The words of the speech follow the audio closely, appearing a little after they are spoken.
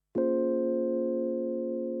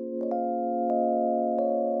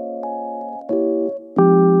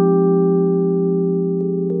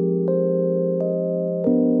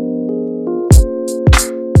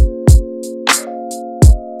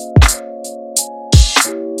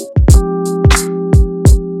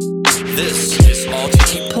This is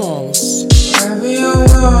Souletiquette. Pulse. Wherever you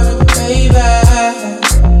wanna, baby.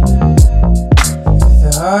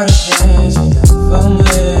 The hardest things we done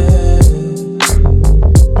with.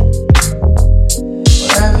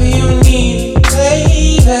 Whatever you need,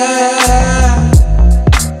 baby.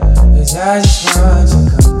 'Cause I just want your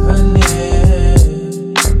company.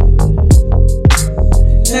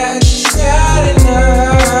 And I just got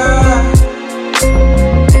enough.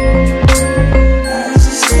 I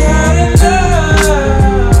just got enough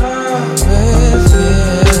with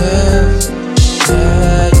you.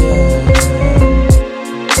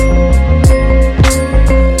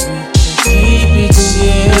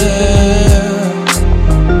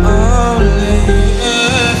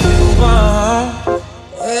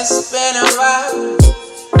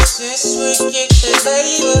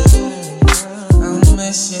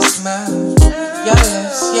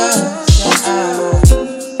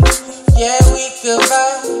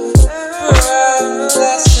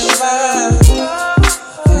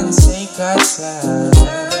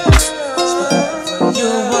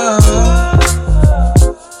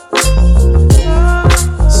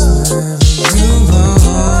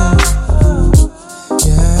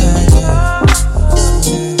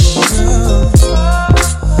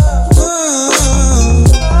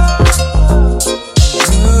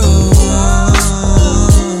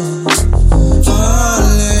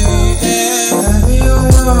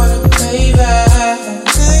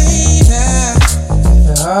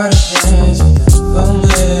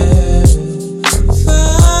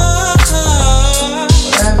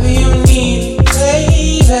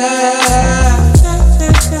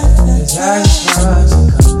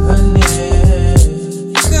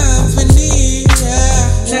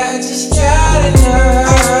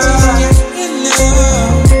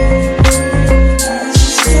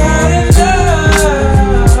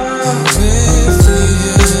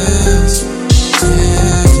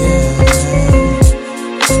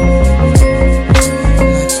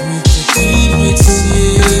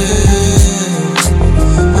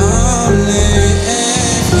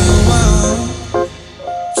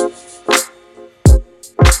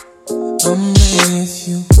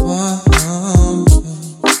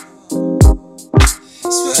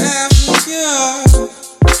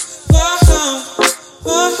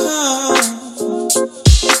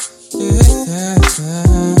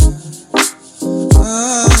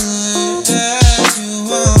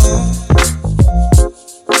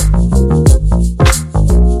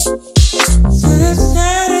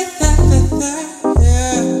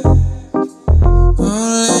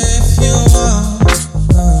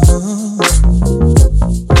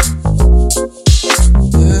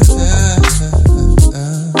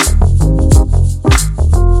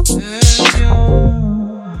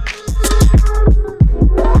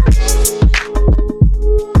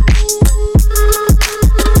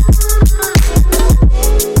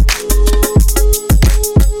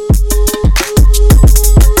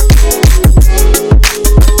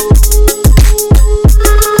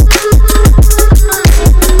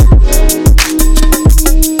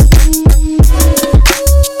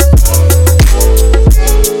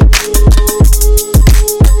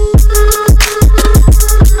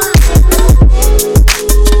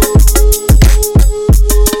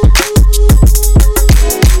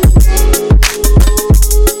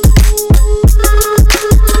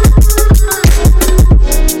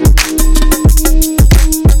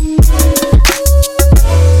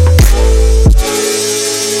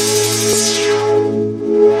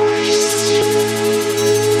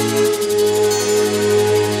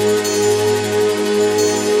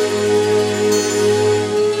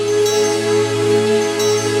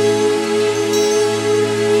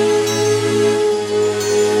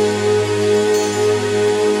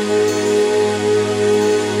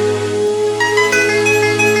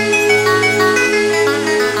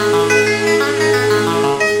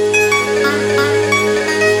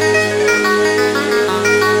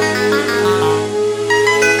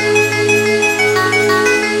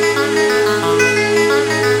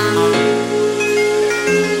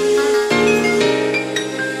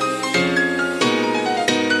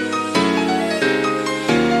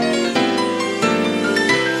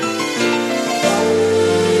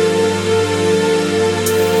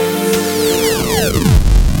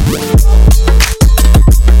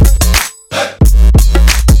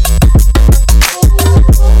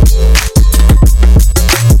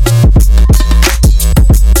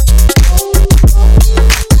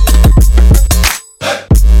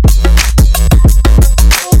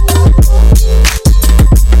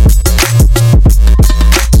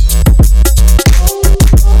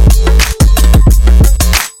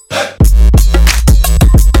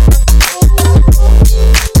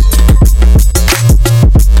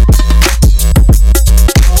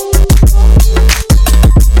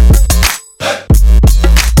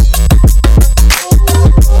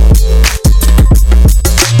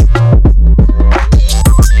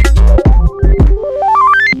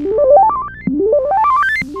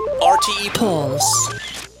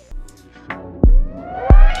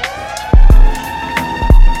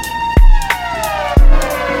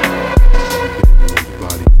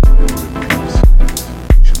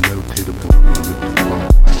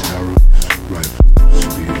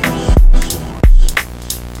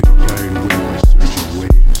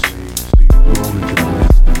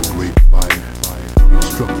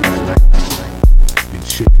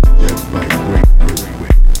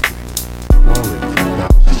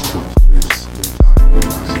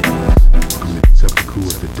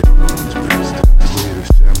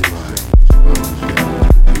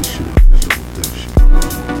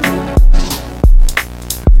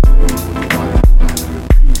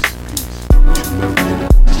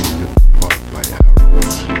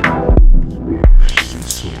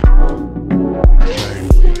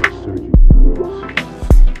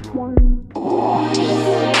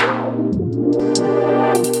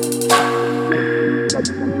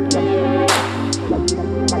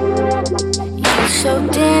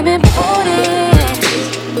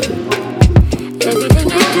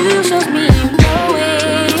 shows me you know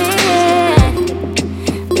it.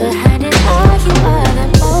 Behind it all, you are the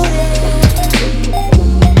motive.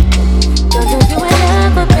 Don't do you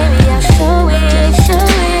enough, but baby, I'll show it, show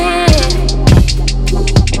it.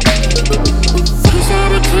 You say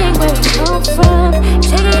the king where we come from,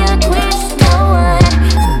 taking your queen to no one.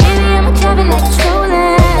 So baby, I'ma drive it like it's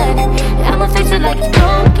stolen, I'ma fix it like it's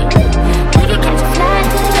broken. We can catch a flight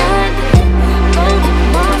to London, go to the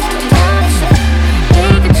mall for lunch. They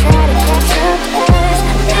can try to catch up to us,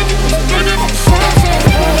 but then you can dig it like sunset.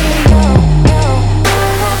 Oh, no, no,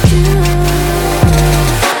 all I do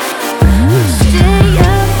is stay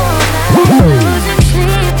up all night, losing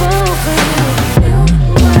sleep over you.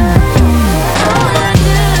 All I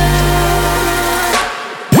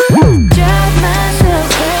do drive myself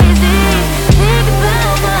crazy, think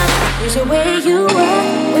about my. There's a way you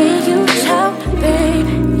walk, way you talk,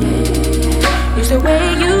 baby. There's the way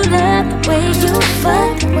you love, the way you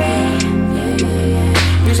fuck, baby.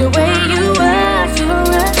 There's the way you are, you're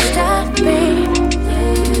a star, baby.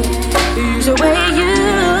 There's the way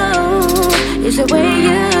you, it's the way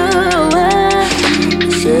you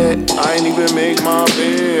are. Shit, I ain't even make my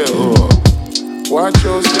bed. Watch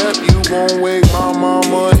your step, you won't wake my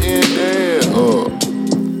mama in bed.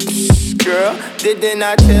 Girl, didn't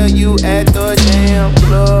I tell you at the damn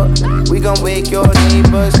club? We gon' wake your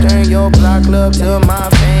neighbors, turn your block club to my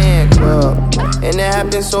fan club. And it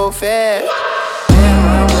happened so fast. Damn,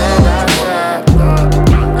 I'm glad I tried.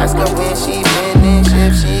 Ask her when she finished,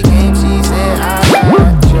 if she came, she said I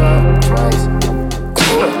got you twice.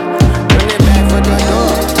 Bring it back for the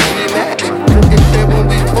door, rematch. Took the trip when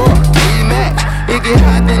we fought, rematch. It get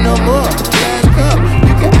hot then no more, last cup.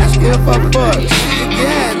 You can ask if I fuck, she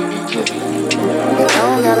again. But I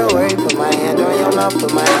don't gotta worry, put my hand on your mouth,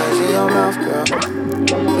 put my hands in your mouth, girl.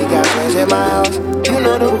 We got friends at my house, you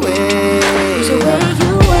know the way. There's the way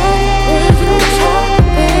you walk, way you talk,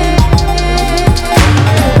 baby.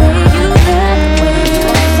 There's the way you love, the way you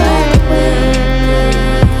fuck, baby.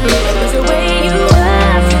 There's the way you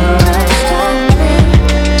are, you're a star, baby. There's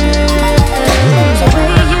the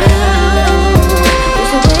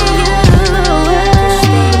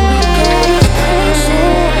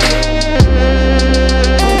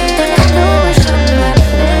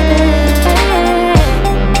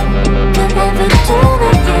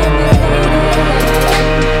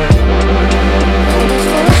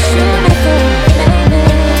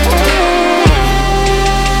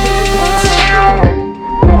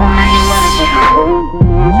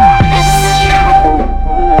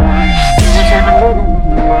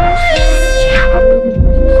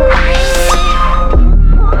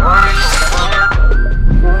you, there's the way you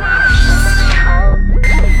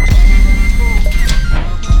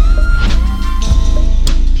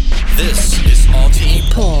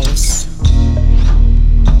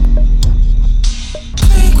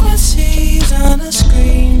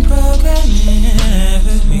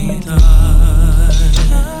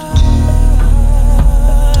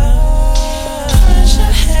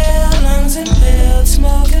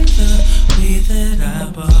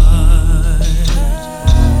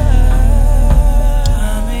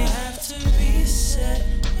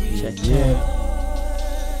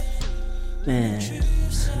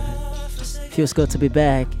Feels good to be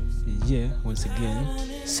back. Yeah, once again.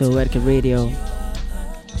 Souletiquette Radio.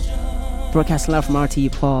 Broadcasting live from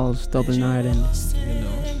RTE Paul's, Dublin, Ireland.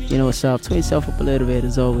 You know what's up. Turn yourself up a little bit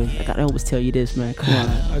as always. I gotta always tell you this, man. Come on.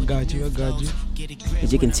 I got you.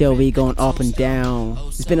 As you can tell, we going up and down.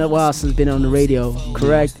 It's been a while since been on the radio,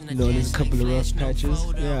 correct? You know, there's a couple of rough patches.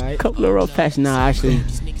 Yeah, a couple of rough patches. Nah, actually,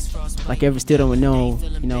 like every student would know,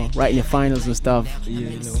 right in the finals and stuff.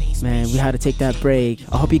 Yeah, Man, we had to take that break.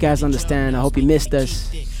 I hope you guys understand. I hope you missed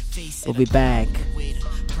us. We'll be back.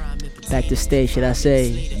 Back to stay, should I say?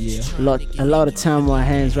 Yeah. A lot of time on our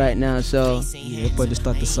hands right now, so. Yeah, but to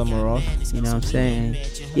start the summer off. You know what I'm saying?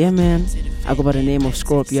 Yeah, man. I go by the name of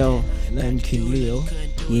Scorpio. And I'm King Leo.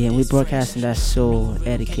 Yeah, and we broadcasting that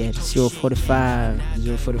Souletiquette 045.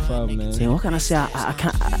 045, man. So what can I say? I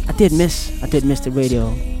did miss the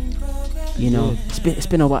radio. It's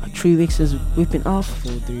been about 3 weeks since we've been off. A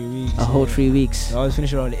full 3 weeks. A whole 3 weeks. I was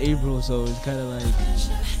finishing around April, so it's kind of like,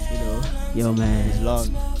 Yo, man. It's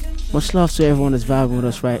long. Much love to everyone that's vibing with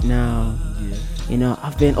us right now. Yeah.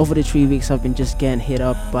 I've been over the 3 weeks. I've been just getting hit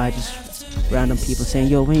up by just random people saying,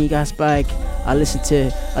 "Yo, when you guys back?" I listen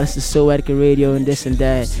to Souletiquette Radio and this and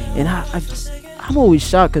that, and I'm always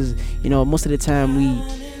shocked because most of the time we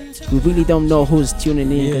really don't know who's tuning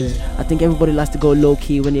in because I think everybody likes to go low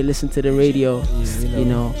key when they listen to the radio.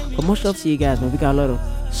 But much love to you guys, man. We got a lot of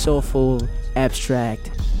soulful,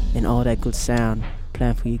 abstract, and all that good sound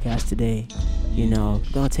planned for you guys today. You know,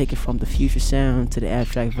 we're gonna take it from the future sound to the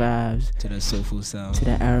abstract vibes To that soulful sound. to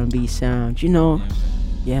that R&B sound. You know,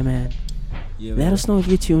 yeah, man. Yeah, Let man. us know if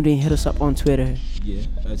you're tuned in. Hit us up on Twitter. Yeah,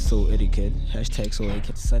 that's Souletiquette. Hashtag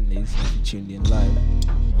Souletiquette Sundays. If you tuned in live,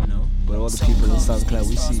 you know. But all the people on SoundCloud,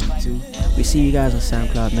 we see you too. We see you guys on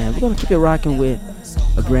SoundCloud, man. We're gonna keep it rocking with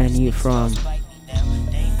a brand new from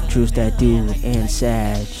Truth That Dude and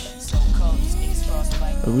Sag.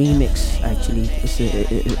 A remix, actually.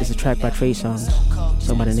 It's a track by Trey Songz,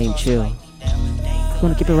 sung by the name Chill. We're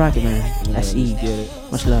gonna keep it rocking, man. That's E. Get it.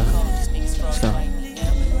 Much love. Let's go.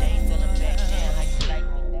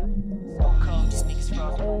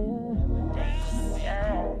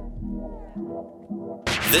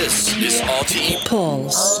 This is RTE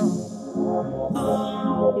Pulse.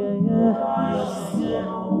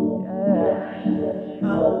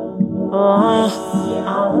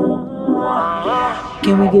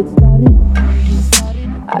 Can we get started?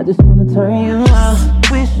 I just wanna turn you out.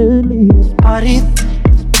 We should leave this party.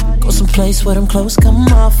 Go someplace where them clothes come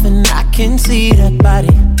off and I can see that body.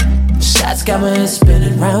 Shots got my head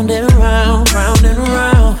spinning round and round, round and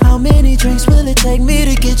round. How many drinks will it take me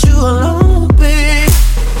to get you alone, babe?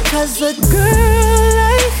 Cause a girl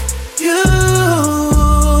like you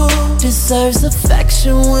deserves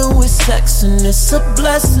affection when we're sexing. It's a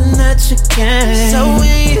blessing that you can. So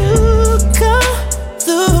when you come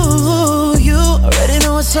through, you already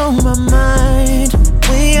know what's on my mind.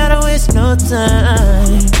 We gotta waste no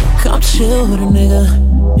time. Come chill with a nigga,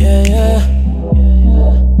 yeah, yeah.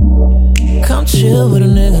 Come chill with a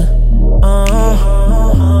nigga.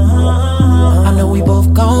 I know we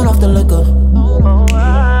both gone off the liquor,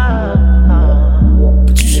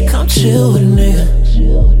 but you should come chill with a nigga.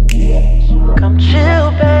 Come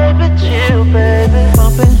chill, baby.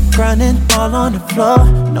 Bumping, grinding, all on the floor.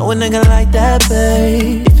 Know a nigga like that,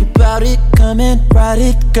 babe. If you bout it, come and ride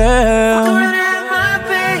it, girl. My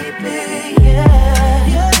baby,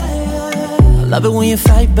 yeah. I love it when you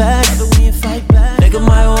fight back. Nigga,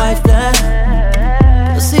 my wife, that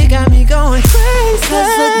pussy got me going crazy.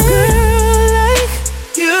 Cause a girl like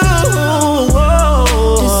you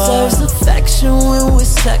deserves affection when we're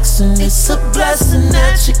sexing. It's a blessing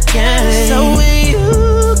that you can. So when you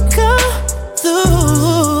come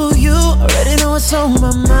through, you already know what's on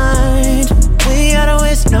my mind. We gotta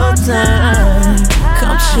waste no time.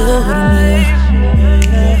 Come chill with a nigga.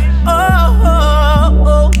 Oh.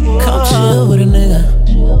 Come chill with a nigga.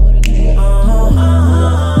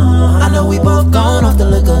 I know we both gone off the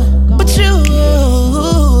liquor, but you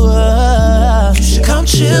should come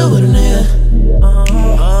chill with a nigga.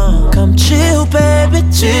 Come chill, baby,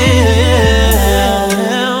 chill.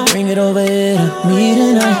 Bring it over here to me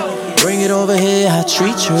tonight. Bring it over here, I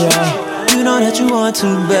treat you right. You know that you want to,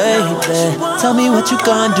 baby. Tell me what you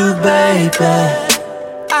gonna do, baby.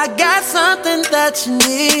 I got something that you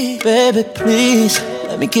need, baby, please.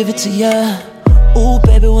 Let me give it to ya. Ooh,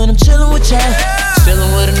 baby, when I'm chillin' with ya.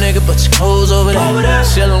 Chillin' with a nigga, but your clothes over there.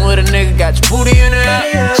 Chillin' with a nigga, got your booty in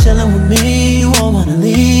there. Chillin' with me, you won't wanna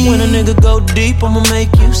leave. When a nigga go deep, I'ma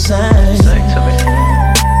make you sing. Sing to me.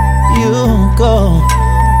 You go.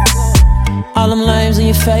 All them lames in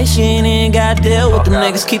your face, you ain't even gotta deal with them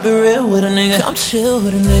niggas. Keep it real with a nigga. Come chill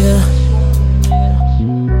with a nigga.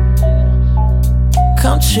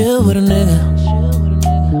 Come chill with a nigga.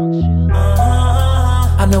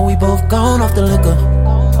 I know we both gone off the liquor,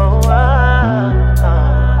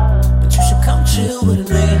 but you should come chill with a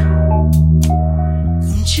nigga.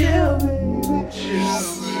 Come chill, baby, chill.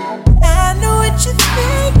 I know what you're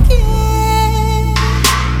thinking,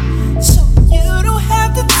 so you don't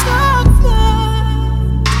have to talk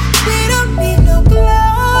much. We don't need no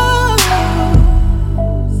clothes.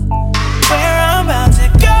 Where I'm about to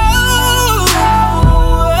go,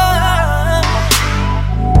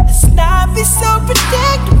 let's not be so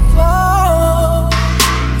predictable.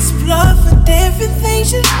 Explore for different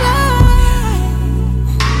things you like.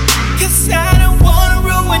 Cause I don't wanna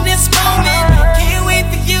ruin this moment. Can't wait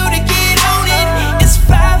for you to get on it. It's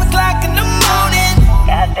 5 o'clock in the morning.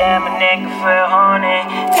 Goddamn, a nigga feel horny.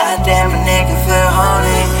 Goddamn, a nigga feel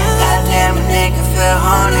horny. Goddamn, a nigga feel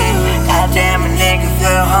horny. Goddamn, a nigga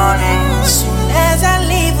feel horny. Soon as I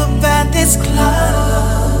leave about this club,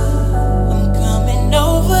 I'm coming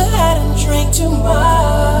over, I don't drink too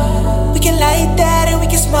much. We can light that and we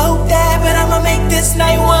can smoke that, but I'ma make this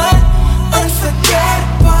night one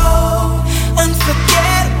unforgettable.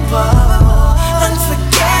 Unforgettable.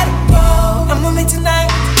 Unforgettable. I'ma make tonight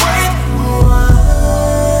worth one.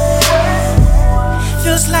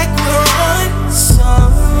 Feels like we're on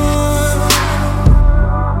song.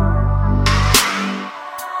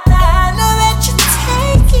 I know that you're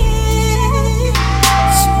taking,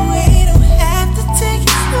 so we don't have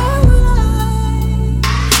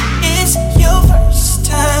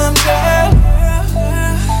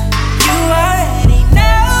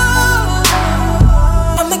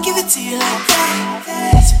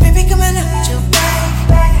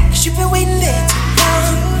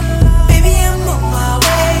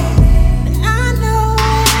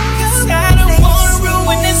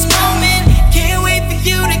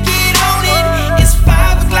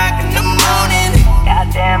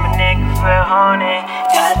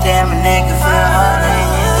nigga feel horny.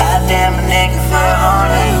 Goddamn a nigga feel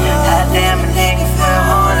horny. Goddamn a nigga feel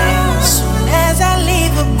horny. Soon as I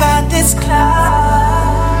leave about this club,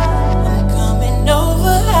 I'm coming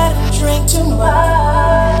over, had a drink too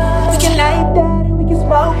much. We can light that and we can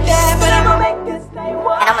smoke that, but I'ma make this stay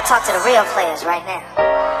one. And I'ma talk to the real players right now.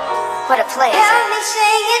 Where the players at? Help me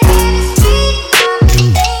sing it.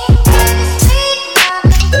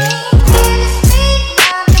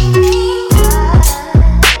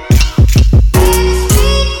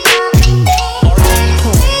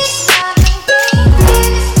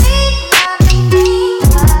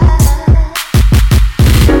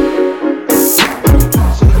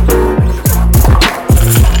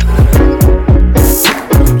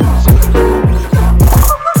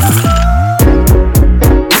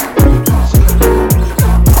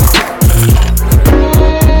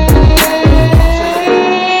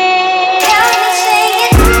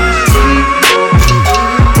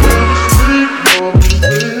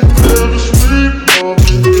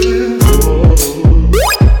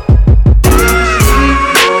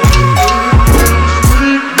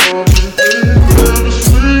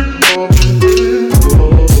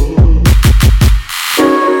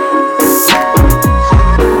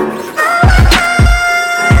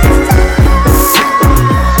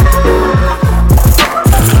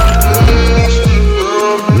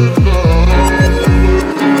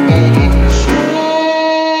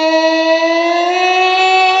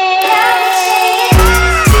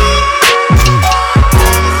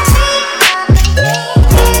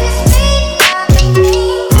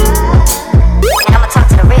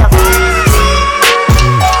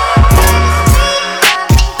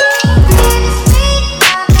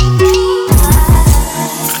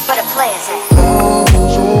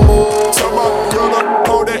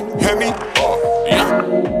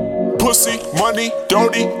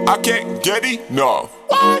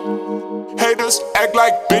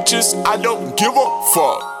 I don't give a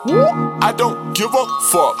fuck. I don't give a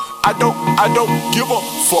fuck. I don't give a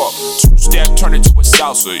fuck. Two-step turn into a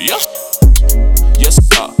salsa, yeah. Yes,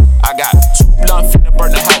 sir. I got 2 blunt finna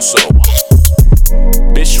burn the house up.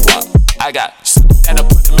 Bitch, what? I got something that'll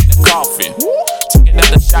put him in the coffin. Take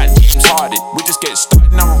another shot, James Harden. We just get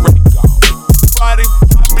started, I'm ready to go. Friday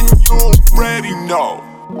poppin', you already know.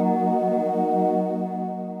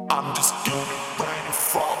 I'm just getting ready to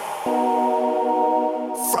fall.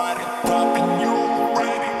 Friday poppin', you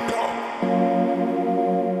already know.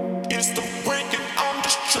 It's the weekend, I'm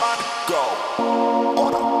just trying to go.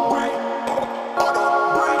 On the way, on the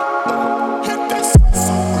way, hit that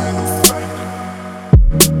salsa when I'm fading.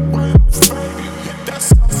 When I'm fading, hit that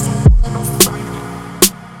salsa when I'm fading.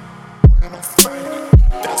 When I'm fading,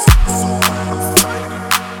 hit that salsa when I'm fading.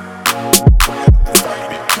 When I'm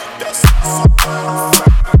fading, hit that salsa when I'm fading.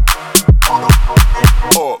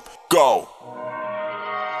 Up, go.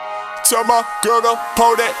 Tell my girl to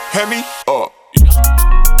pull that Hemi up. Yeah.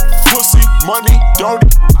 Pussy, money, dirty,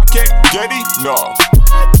 I can't get enough.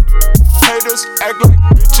 Haters act like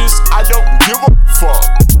bitches, I don't give a fuck.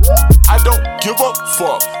 I don't give a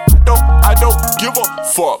fuck. I don't give a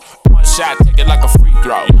fuck. One shot, take it like a free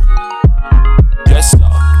throw. Yes, sir.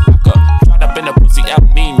 I could try up in the pussy, El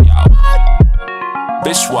Nino.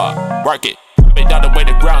 Bitch, what? Work it. Drop it down the way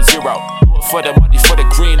to ground zero. For the money, for the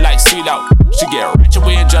green like CeeLo. She get ratchet,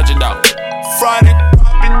 we ain't judging though. Friday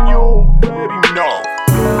poppin', you already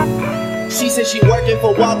know. She said she working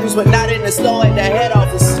for Walgreens, but not in the store at the head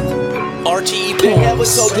office. RTE The hair was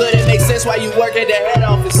so good, it makes sense why you work at the head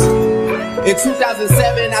office. In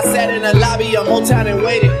 2007, I sat in the lobby of Motown and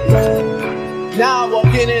waited. Now I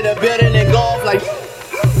walk into the building and go off like.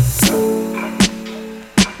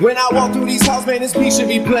 When I walk through these halls, man, this beat should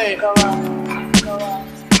be playing.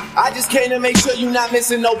 I just came to make sure you not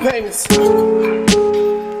missing no payments.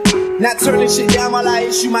 Not turning shit down while I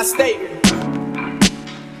issue my statement.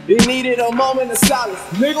 It needed a moment of silence.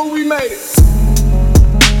 Nigga, we made it.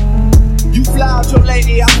 You fly out your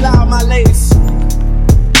lady, I fly out my ladies.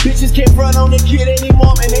 Bitches can't front on the kid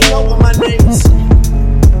anymore, man, they know what my name is.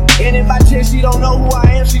 And if by chance she don't know who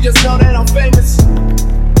I am, she just know that I'm famous.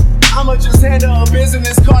 I'ma just hand her a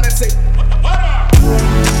business card and say,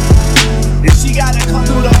 if she gotta come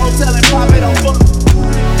through the hotel and pop it on book,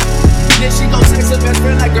 then she gon' text her best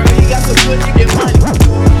friend like, girl, he got some good to get money.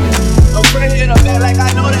 A friend hit her back like,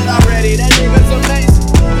 I know that already, that nigga's amazing.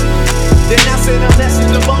 Then I send a message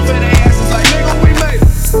to both of their asses like, nigga, we made it.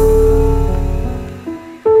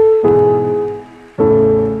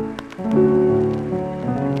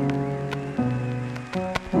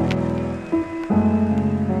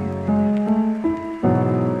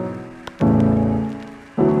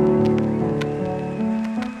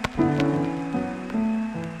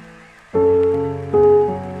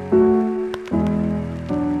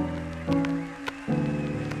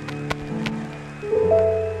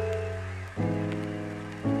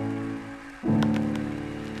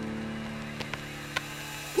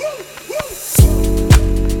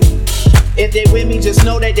 If they with me, just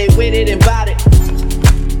know that they with it and bout it.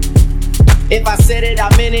 If I said it, I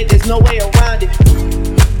meant it, there's no way around it.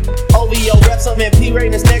 OVO reps up and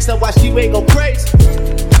P-Rain is next up, watch G-Way go crazy.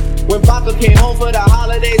 When Baka came home for the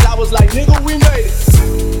holidays, I was like, nigga, we made it.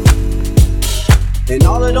 And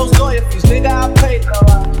all of those lawyer fees, nigga, I paid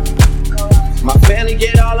it. My family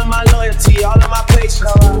get all of my loyalty, all of my patience.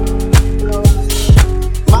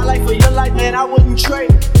 My life for your life, man, I wouldn't trade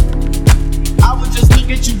it. I would just look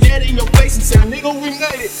at you dead in your face and say, nigga, we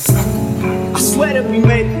made it. I swear that we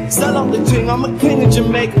made it. Sell off the king, I'm a king of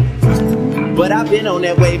Jamaica. But I've been on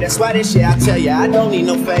that wave, that's why this shit, I tell ya, I don't need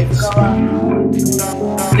no favors.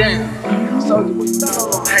 Damn, Soulja was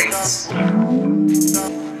so hates.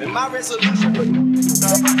 And my resolution was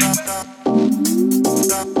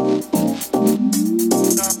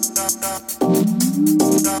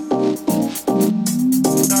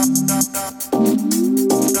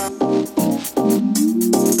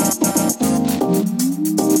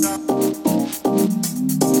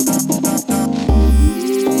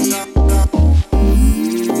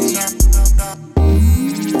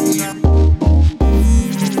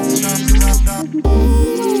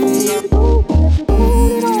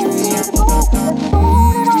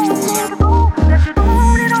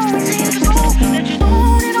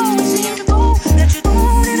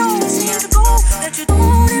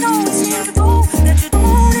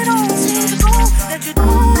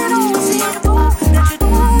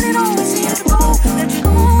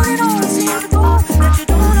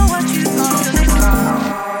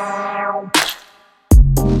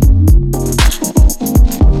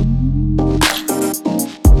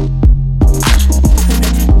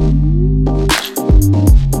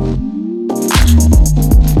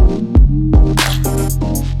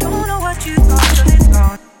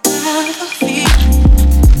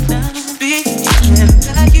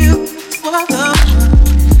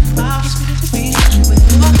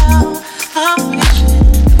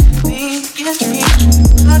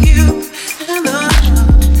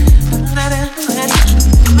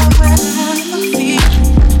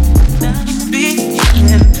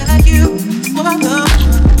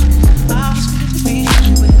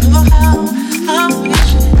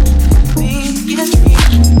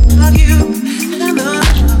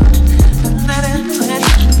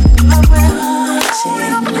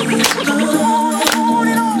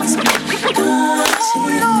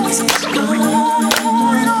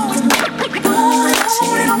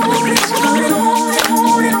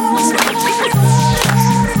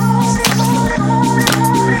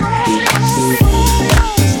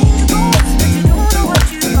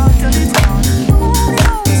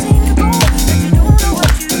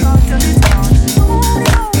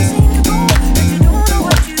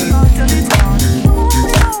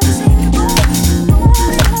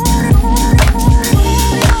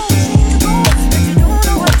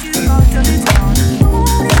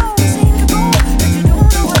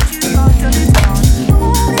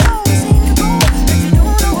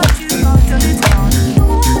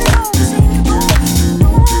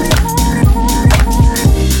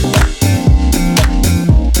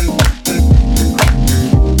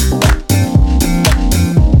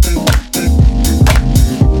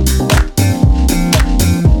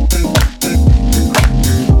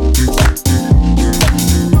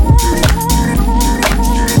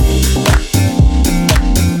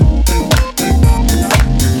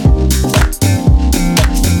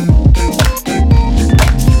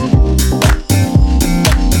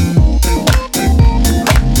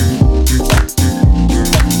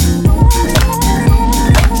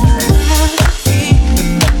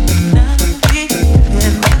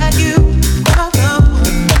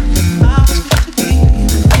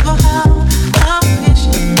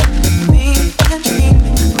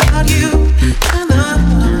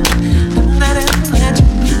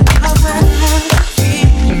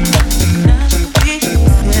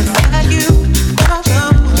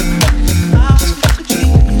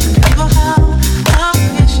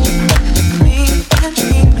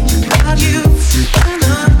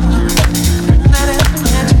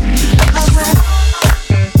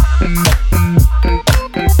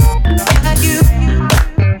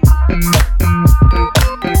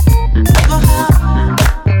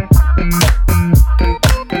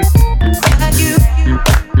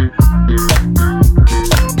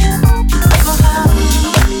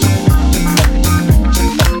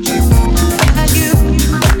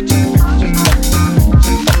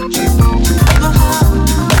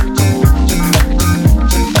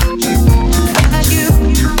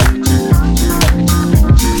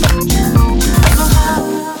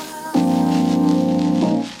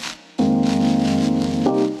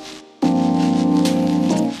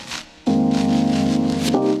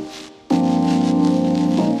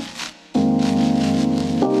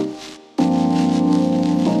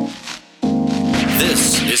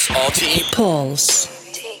calls.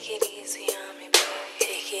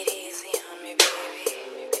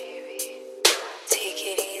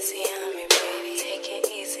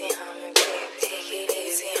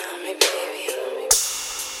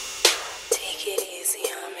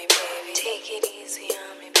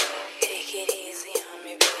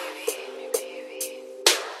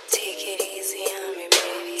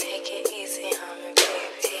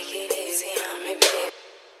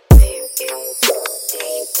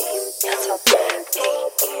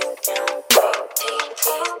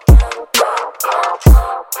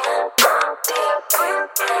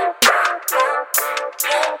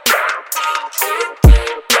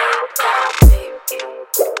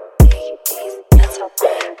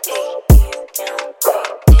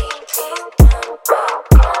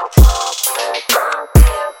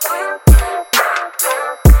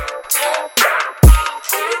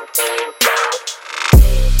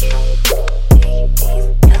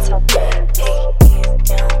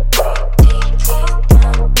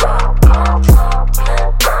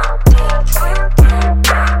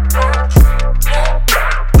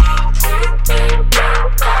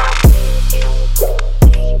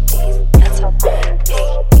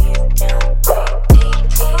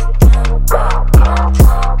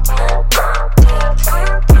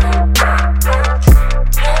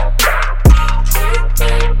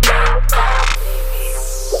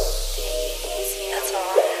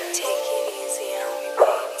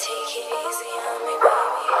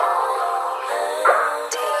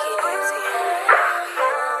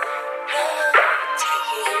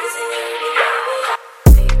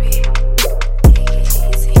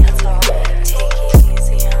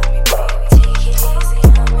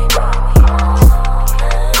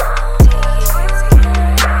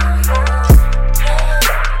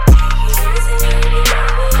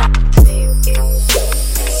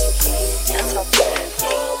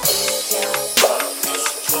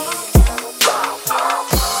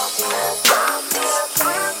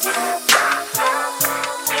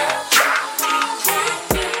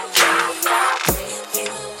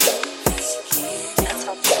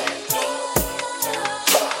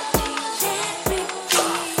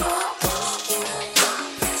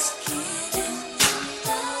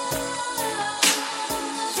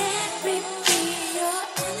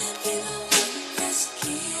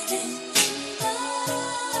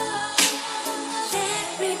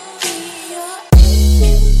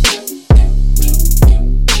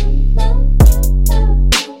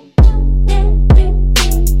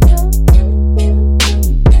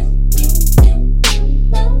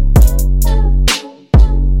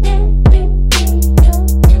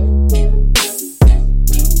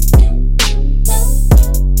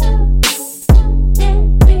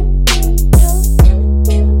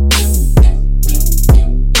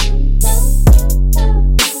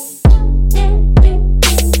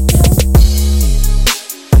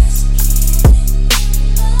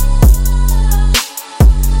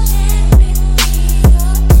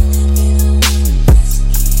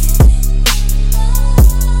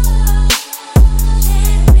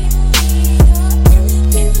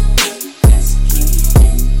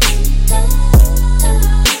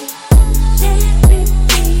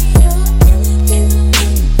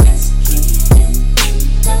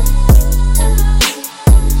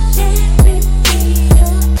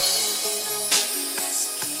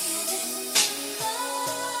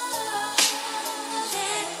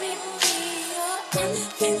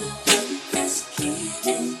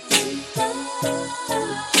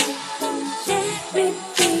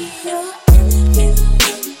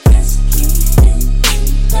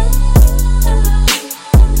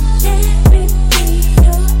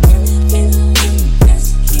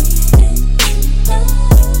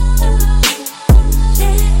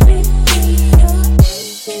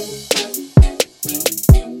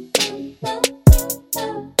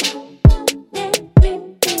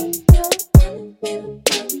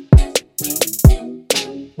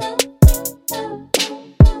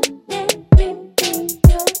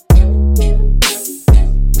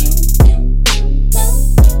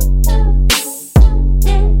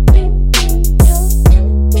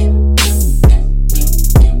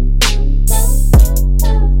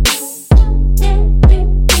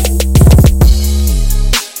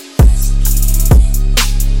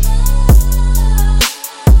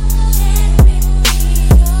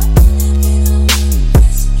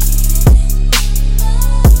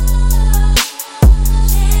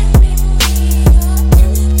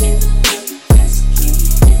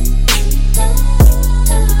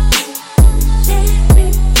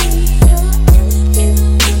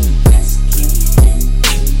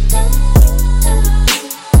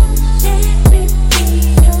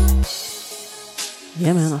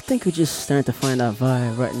 think we're just starting to find that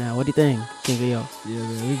vibe right now. What do you think, King Leo? Yeah,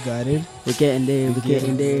 man, we got it. We're getting there. We're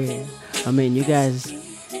getting there. I mean, you guys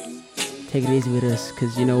take it easy with us,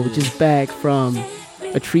 cause you know we're just back from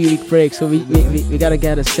a 3-week break, so we gotta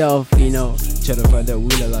get ourselves, you know. Trying to find that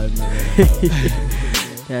wheel alive, man.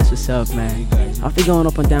 That's what's up, man. I'll be going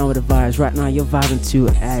up and down with the vibes. Right now, you're vibing to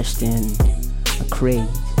Ashton McCrae,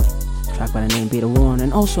 track by the name Beta One,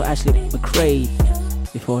 and also Ashley McCrae.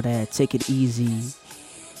 Before that, Take It Easy.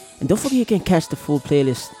 And don't forget you can catch the full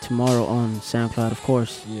playlist tomorrow on SoundCloud, of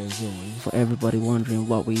course. Yeah, as always. For everybody wondering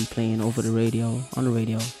what we playing over the radio, on the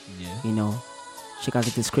radio. Yeah. You know, check out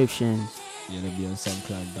the description. Yeah, it'll be on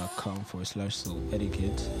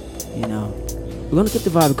soundcloud.com/Souletiquette. You know, we're gonna keep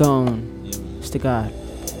the vibe going. Yeah, man. Stick out.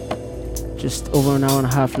 Just over an hour and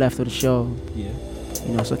a half left of the show. Yeah.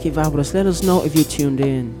 You know, so keep vibing with us. Let us know if you tuned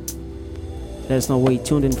in. Let us know where you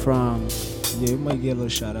tuned in from. Yeah, we might get a little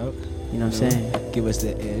shout out. You know what I'm saying? Give us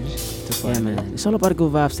the edge to find. Yeah, man. It's all about the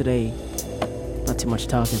good vibes today. Not too much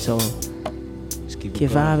talking, so just keep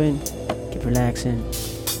vibing, keep relaxing.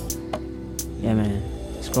 Yeah, man.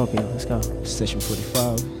 Scorpio, let's go. Session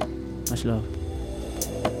 45. Much love.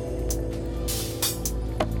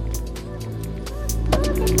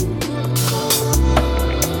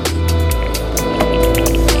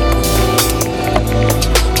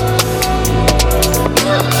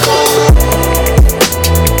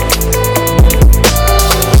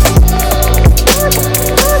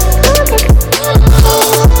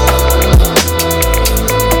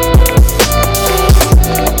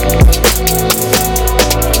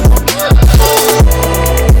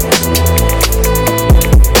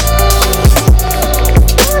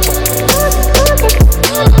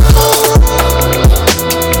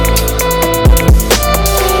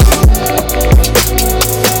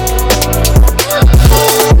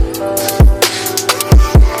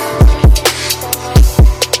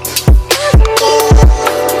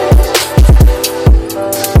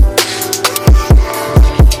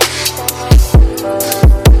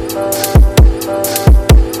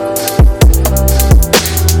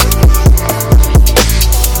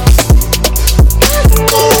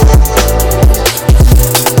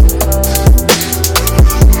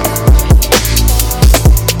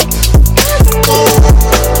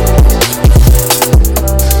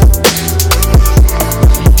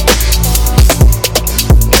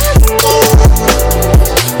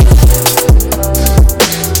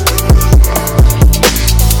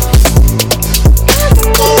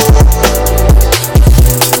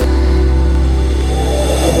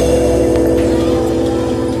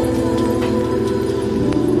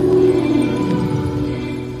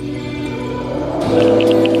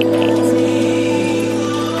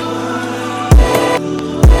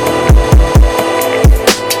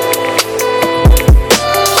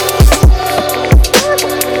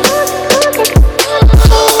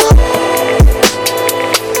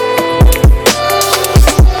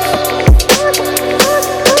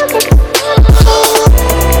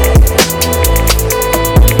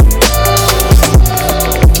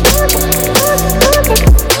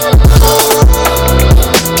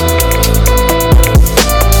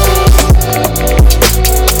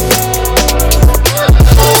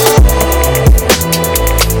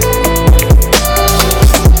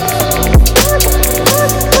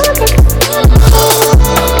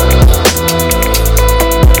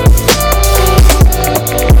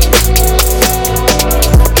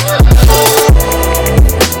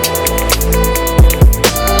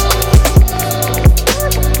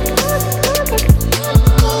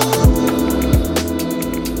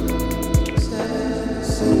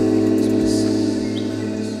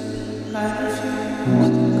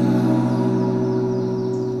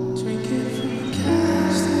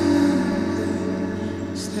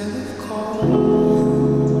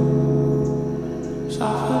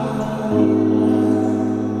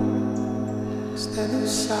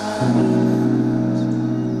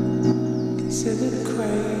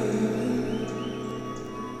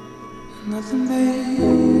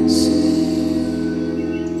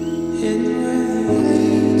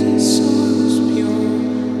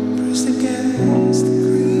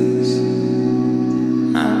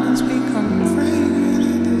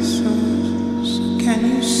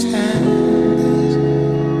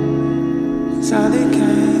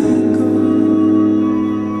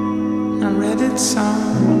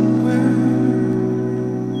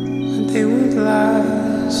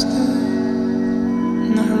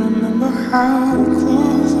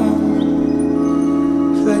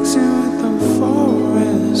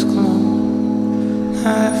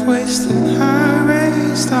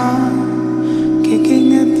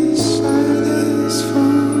 Kicking at the slightest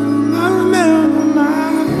form. I remember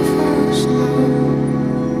my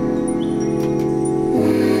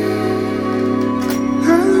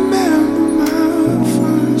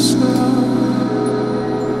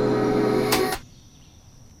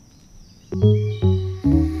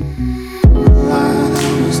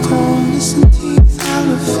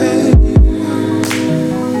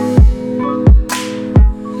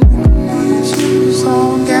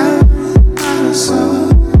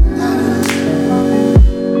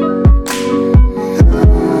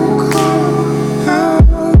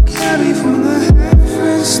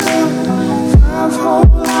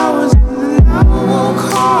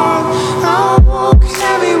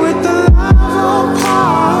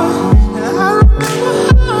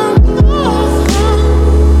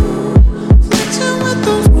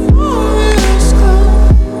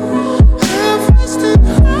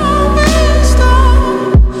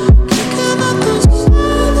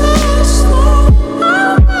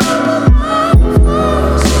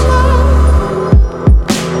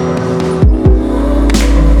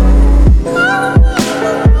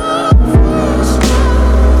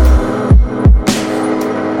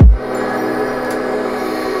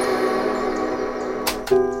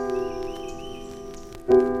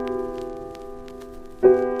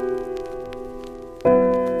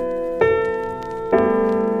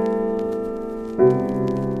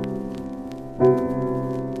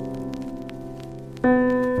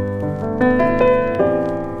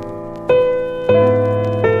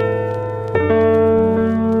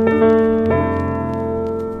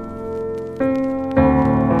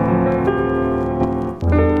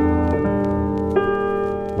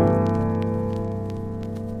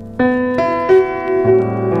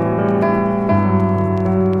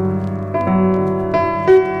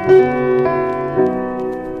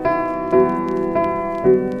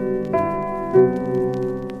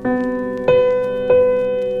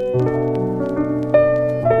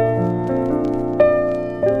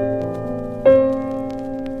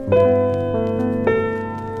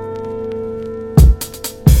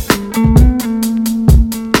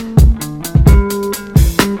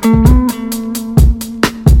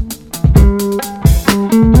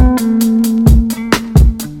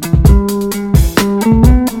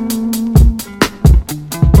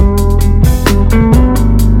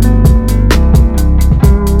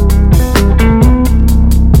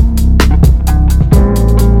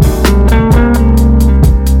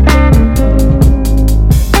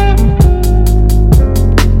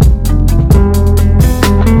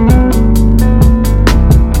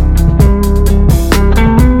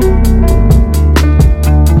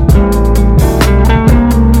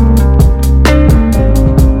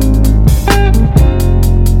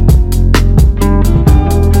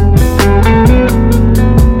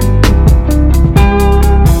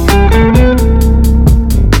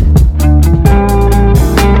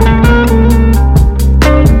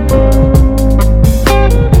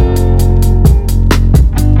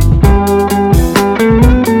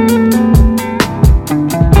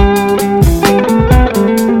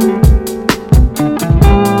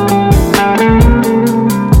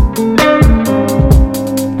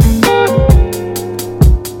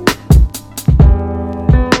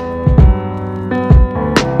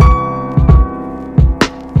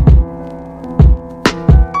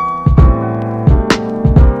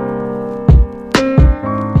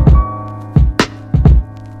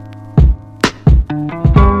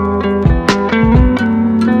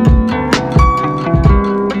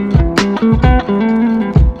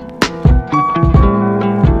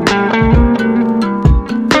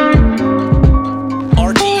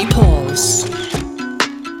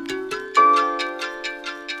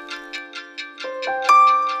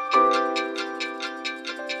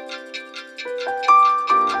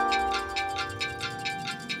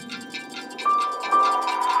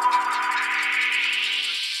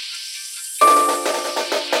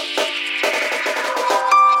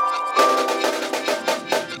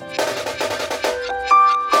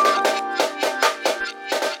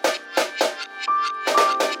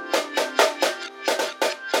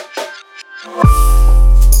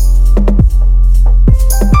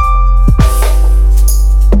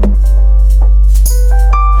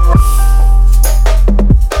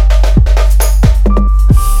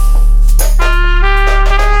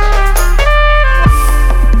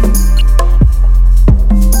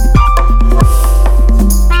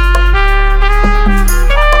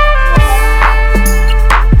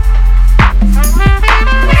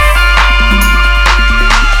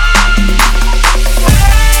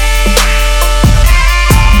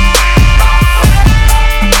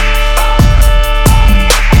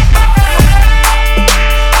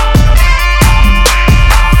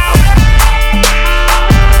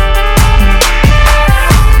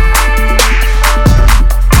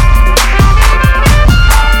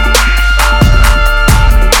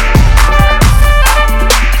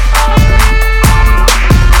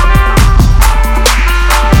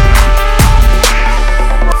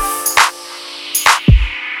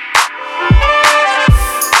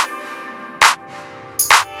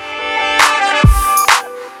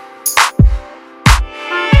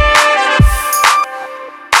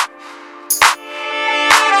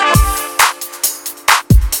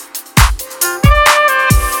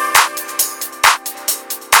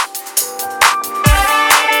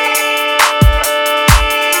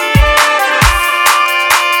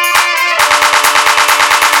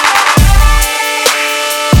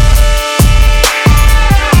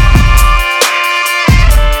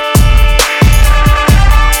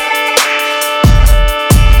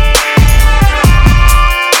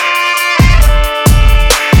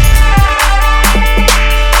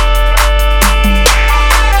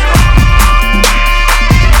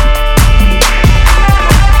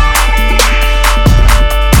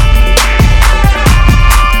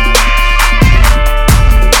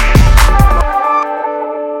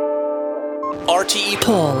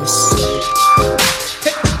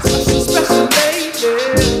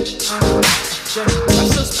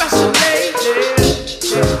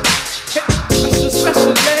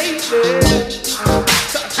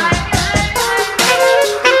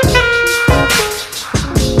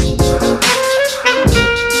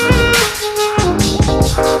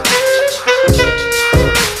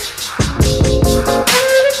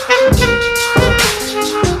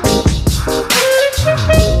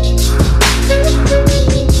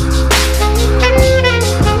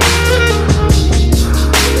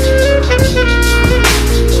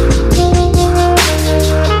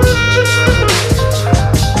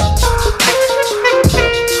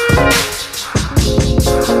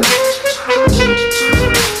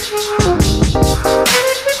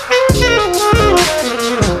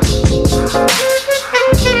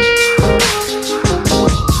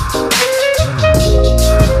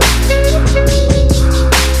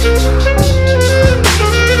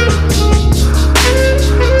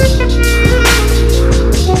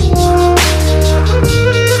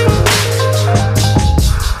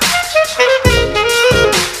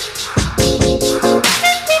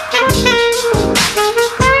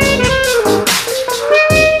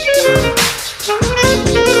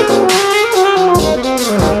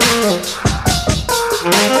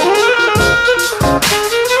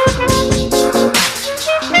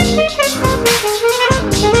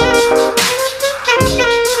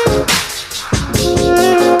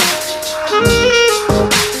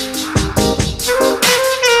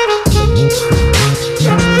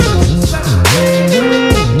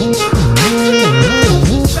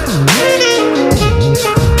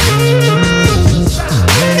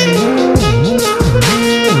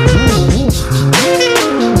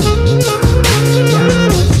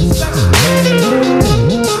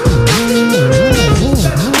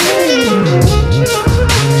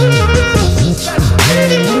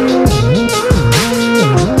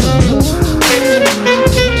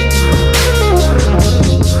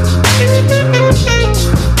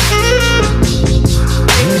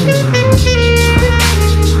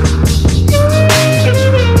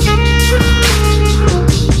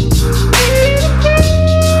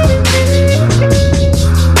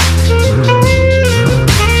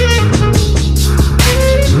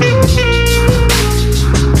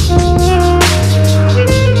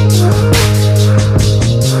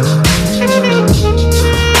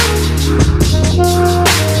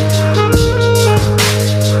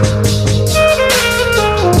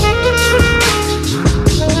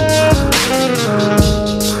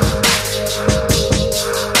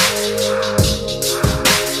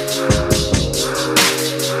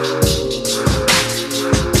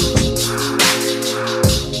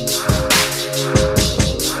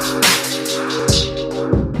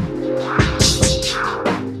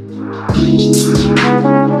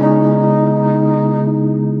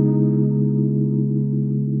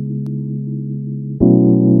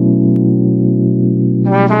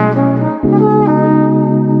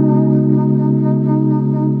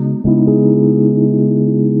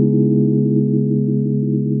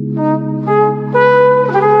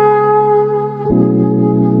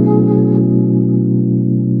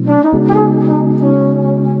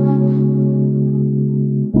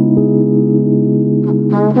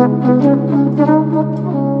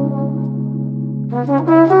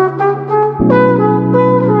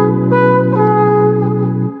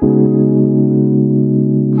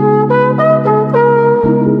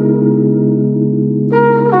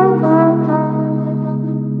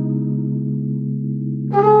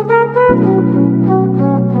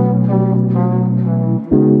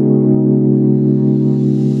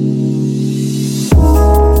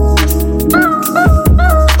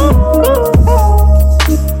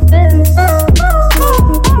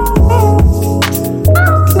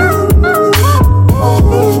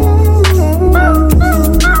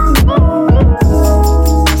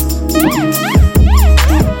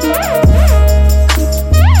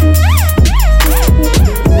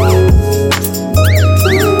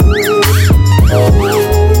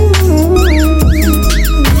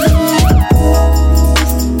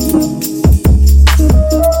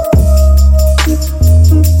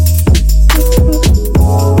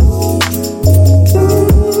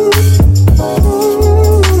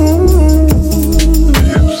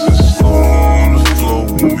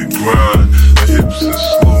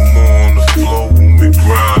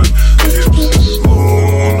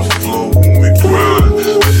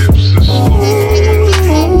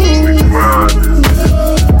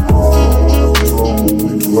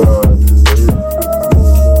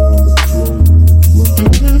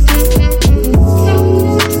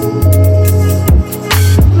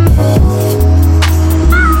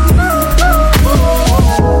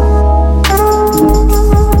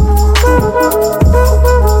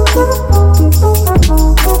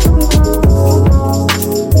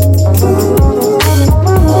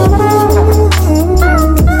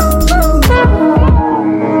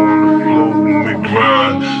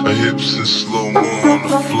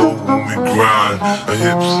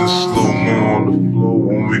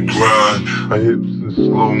I hit the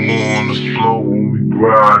slow mo on the slow when we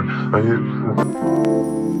grind. I hit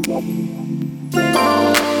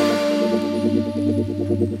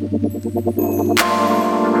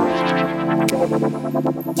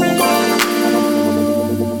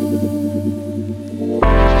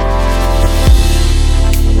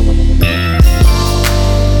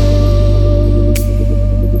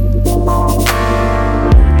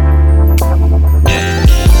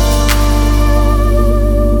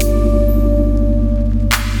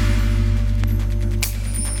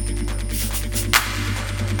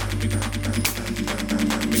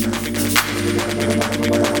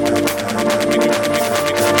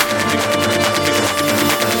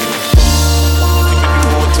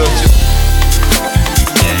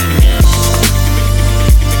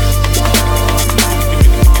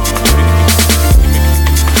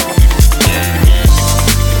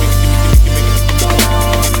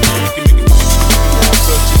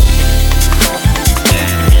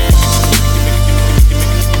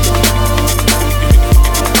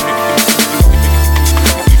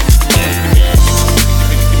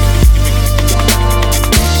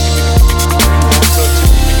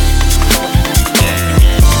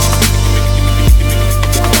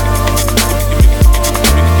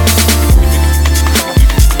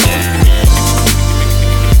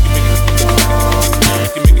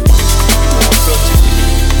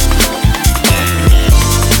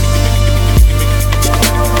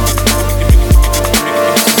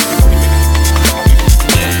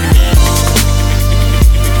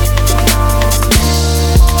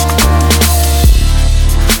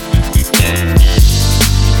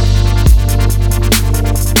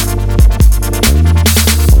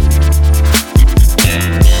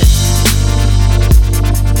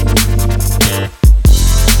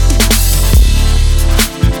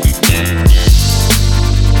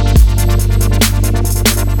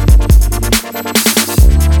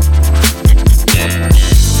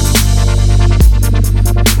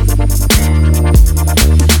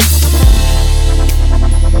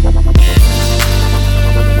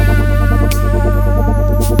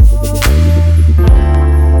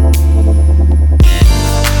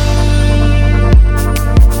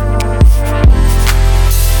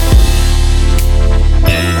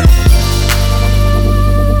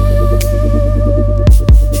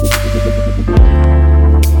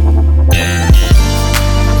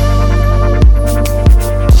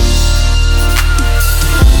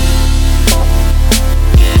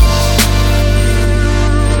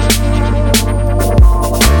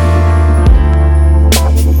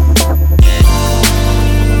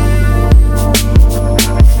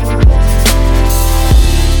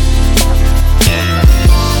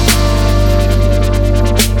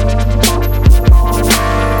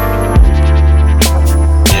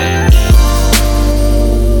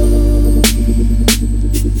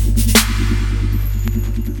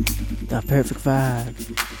Perfect vibe.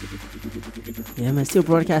 Yeah, man. Still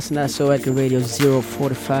broadcasting that Souletiquette Radio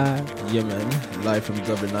 045. Yeah, man. Live from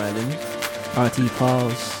Dublin Island. RT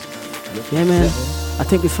Pulse. Yeah, man. I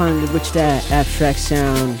think we finally reached that abstract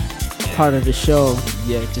sound part of the show.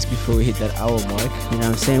 Yeah, just before we hit that hour mark. You know what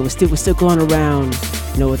I'm saying? We're still going around,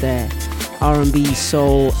 you know, with that R&B,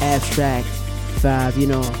 soul, abstract vibe, you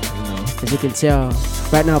know. As you can tell.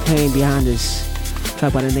 Right now playing behind us,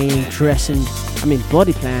 track by the name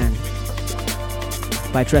Body Plan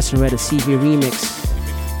by Dressing Red, a CV remix.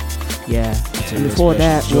 Yeah. And before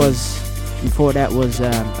that was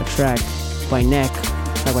a track by Neck,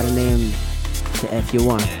 track by the name The F You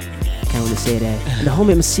Want. Can't really say that. And the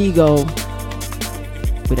homie Masigo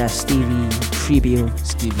with that Stevie tribute.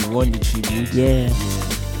 Stevie Wonder tribute. Yeah.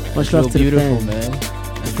 Much love to beautiful, the fan. Man.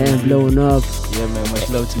 The fan blowing up. Yeah, man. Much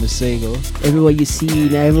love to Masigo. Everywhere you see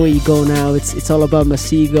now, everywhere you go now, it's all about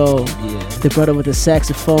Masigo. Yeah. The brother with the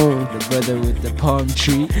saxophone. The brother with the palm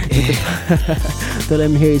tree. Don't let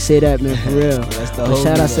me hear you say that, man, for real. That's the But homie,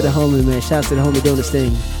 shout out to the man. homie, man. Shout out to the homie doing this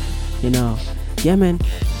thing. You know. Yeah, man.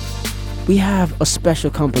 We have a special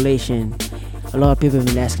compilation. A lot of people have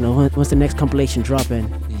been asking, when's the next compilation dropping?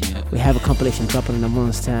 Yeah. We have a compilation dropping in a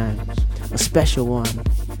month's time. A special one.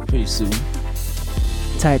 Pretty soon.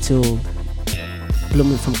 Titled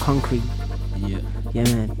Blooming from Concrete. Yeah. Yeah,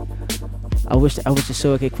 man. I wish the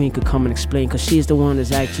Souletiquette Queen could come and explain, because she's the one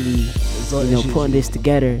that's actually, putting this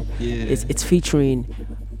together. Yeah. It's featuring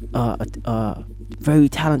very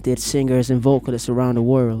talented singers and vocalists around the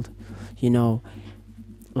world. You know,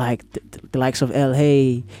 like the likes of El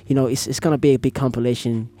Hey. You know, it's gonna be a big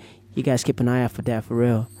compilation. You guys keep an eye out for that, for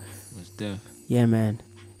real. What's that? Yeah, man.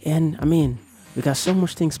 And I mean, we got so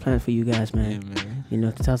much things planned for you guys, man. Yeah, man. You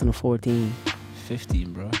know, 2014.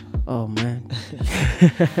 15, bro. Oh man.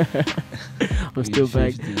 I'm still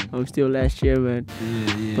back. I'm still last year, man.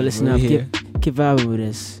 Yeah, But listen up, keep vibing with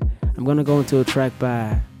us. I'm gonna go into a track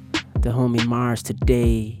by the homie Mars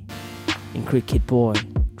today and Cricket Boy.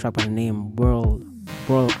 Track by the name World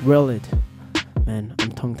It. Man,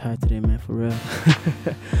 I'm tongue tied today, man, for real.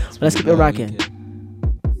 But let's keep it rocking.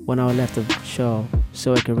 1 hour left of the show.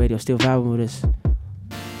 Souletiquette Radio, still vibing with us.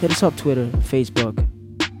 Hit us up, Twitter, Facebook.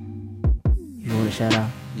 If you want to shout out.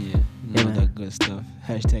 Yeah, all that good stuff.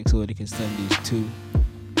 Hashtag Souletiquette Sundays too.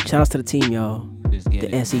 Shout outs to the team, y'all.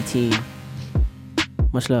 The SE team.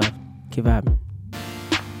 Much love. Keep vibing.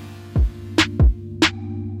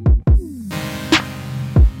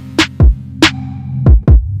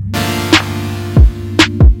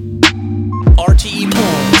 RTE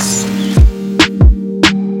Pulse.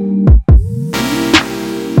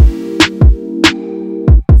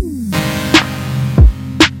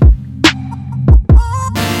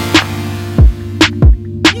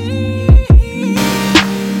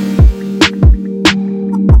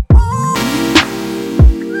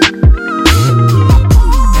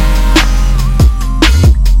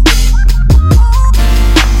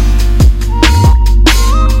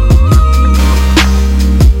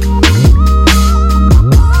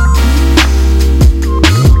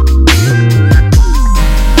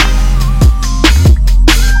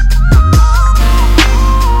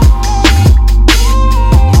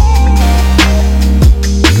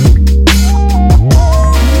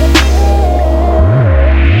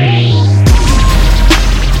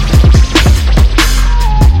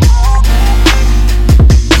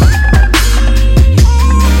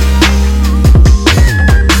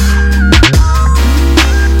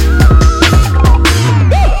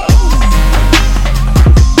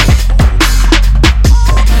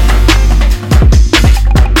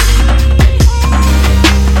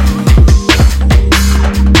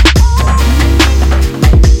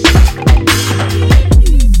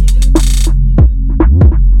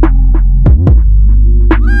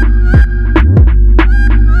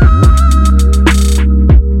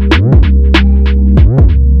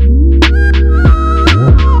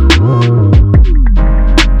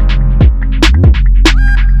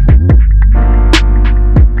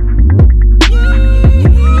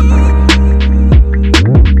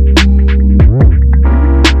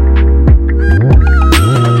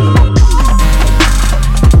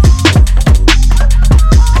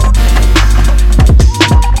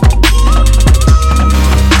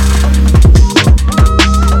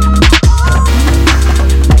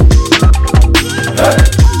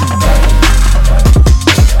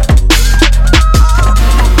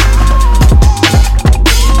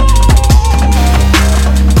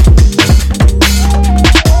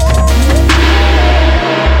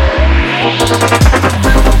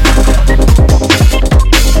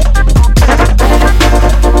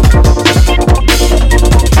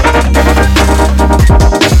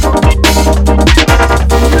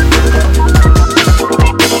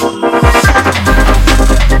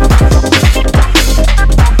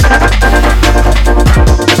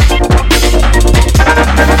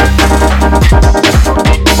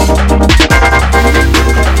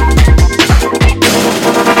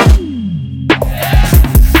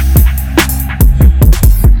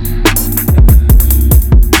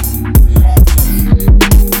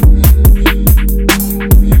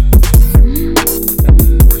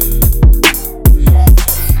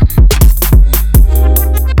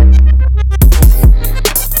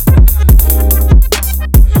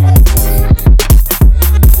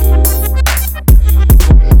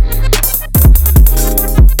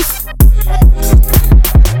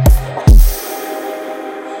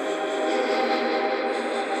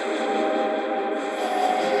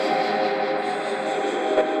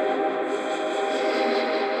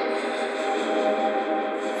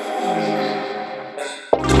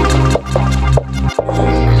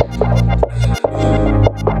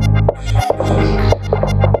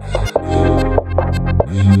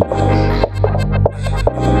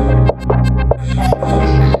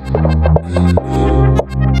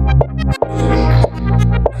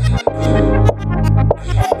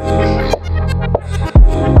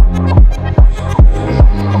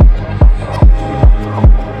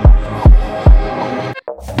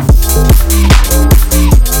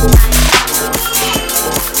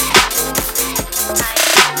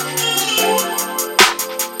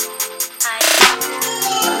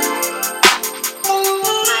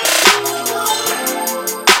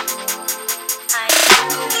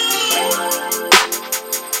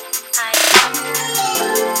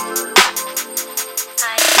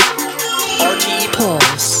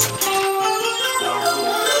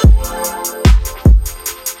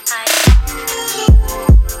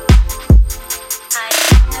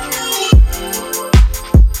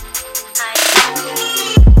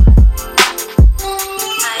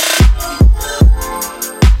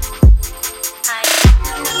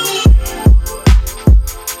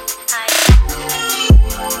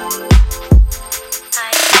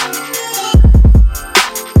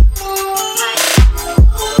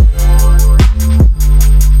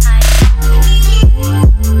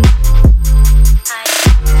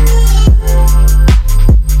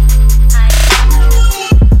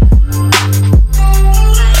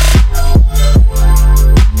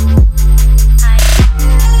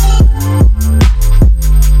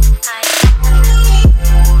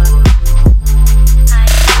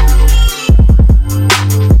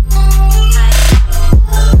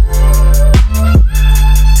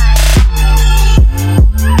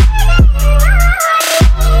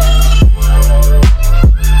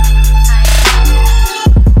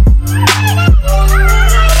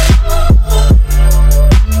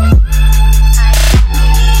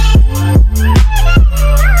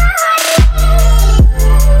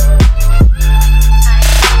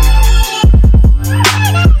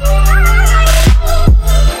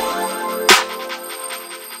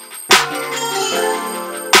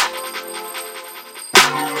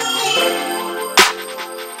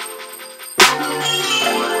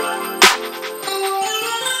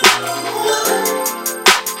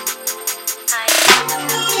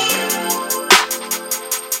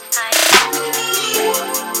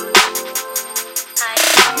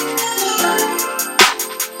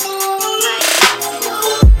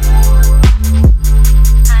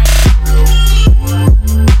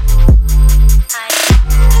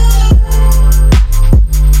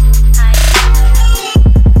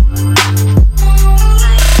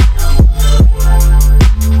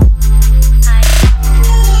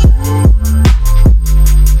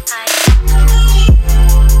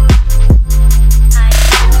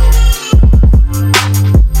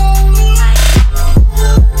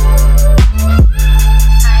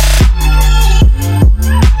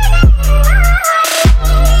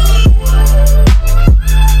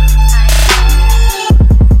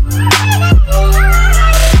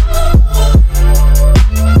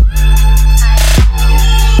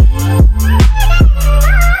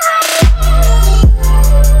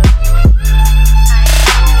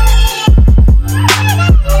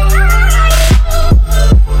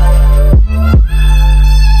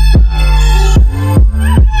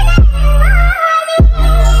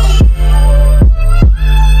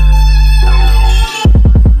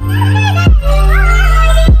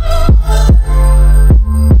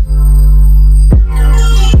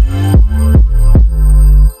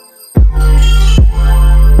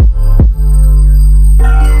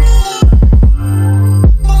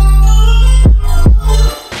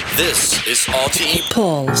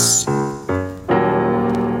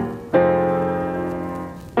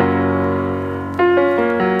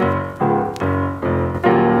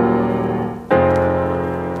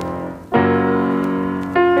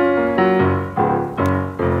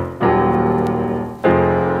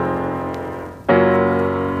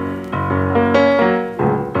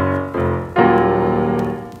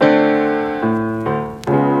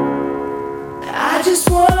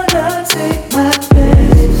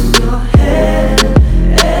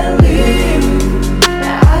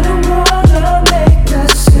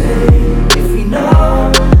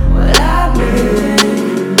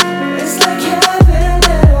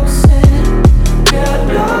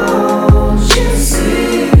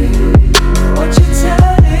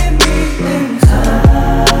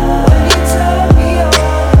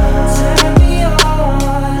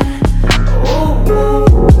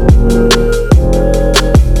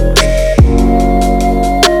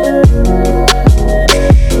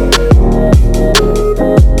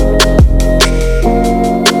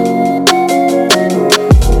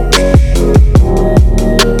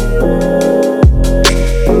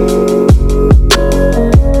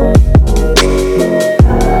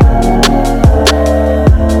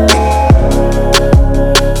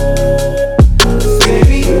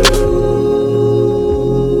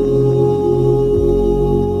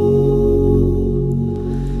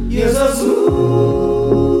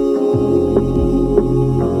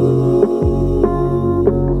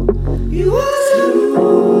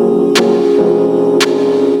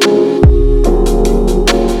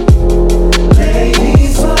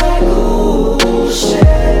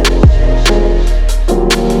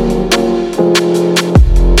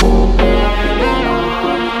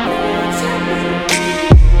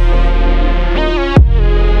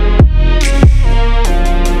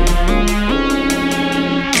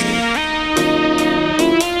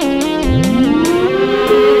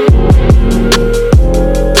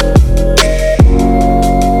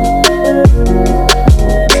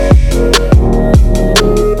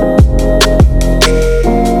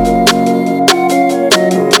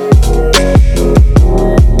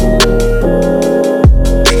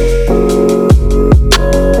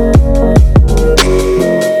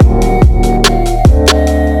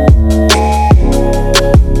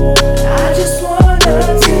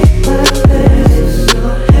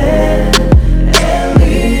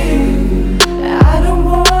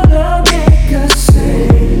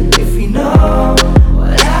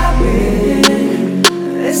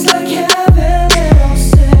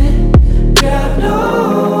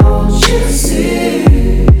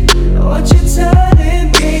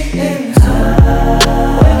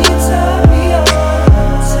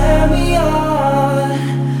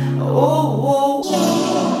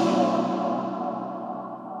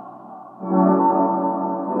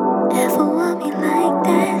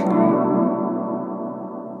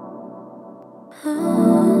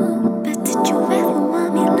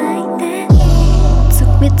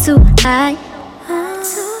 too high.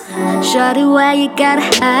 Shorty, why you gotta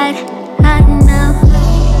hide? I know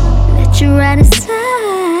that you're right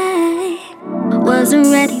inside. Wasn't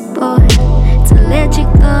ready, boy, to let you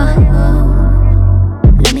go.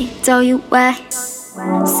 Let me tell you why.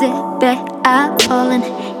 Sit back, I'm falling,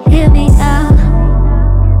 hear me out.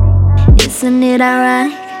 Isn't it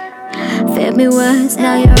ironic? Fed me words,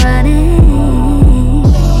 now you're running.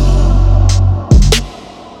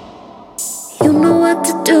 You know what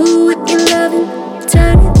to do with your loving,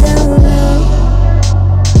 turn it down low.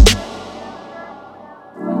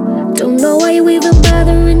 Don't know why you even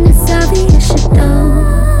bothering, it's obvious you don't.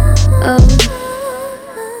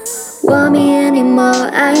 Want me anymore,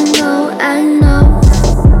 I know, I know.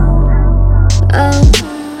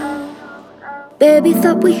 Baby,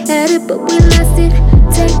 thought we had it, but we lost it.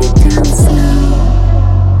 Take it down slow.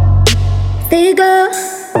 There you go,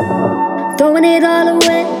 throwing it all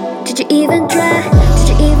away. Did you even try? Did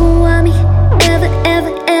you even want me? Ever,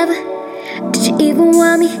 ever, ever? Did you even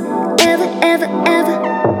want me? Ever, ever, ever?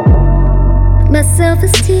 My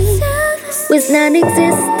self-esteem was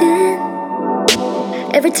non-existent.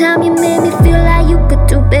 Every time you made me feel like you could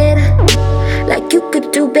do better. Like you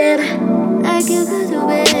could do better. Like you could do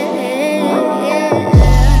better.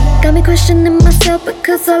 Got me questioning myself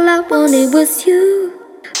because all I wanted was you.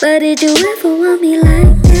 But did you ever want me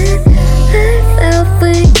like that? I fell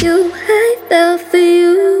for you, I fell for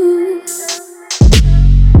you.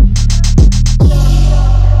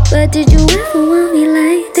 But did you ever want me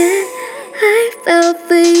like that? I fell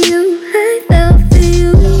for you, I fell for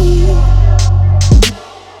you.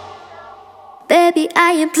 Baby, I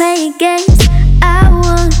ain't playing games, I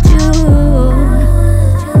want you.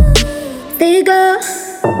 There you go,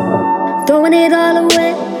 throwing it all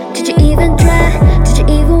away. Did you even try? Did you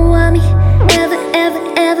even want me? Ever, ever,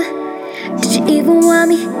 ever? Did you even want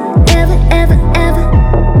me? Ever, ever, ever?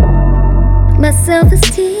 My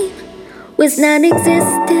self-esteem was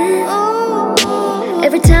non-existent.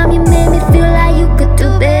 Every time you made me feel like you could do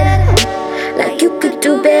better. Like you could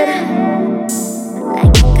do better.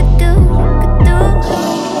 Like you could do, you could do.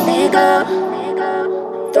 There you go,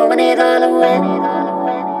 throwing it all away.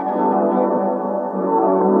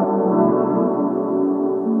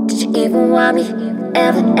 Did you even want me?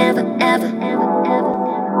 Ever, ever, ever, ever, ever?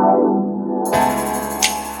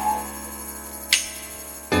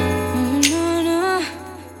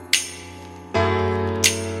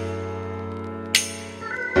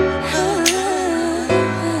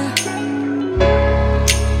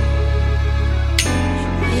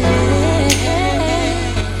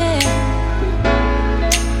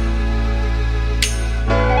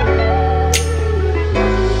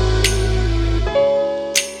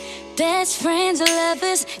 Best friends or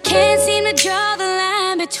lovers can't seem to draw the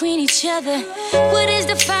line between each other. What is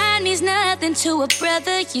defined means nothing to a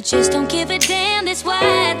brother. You just don't give a damn, that's why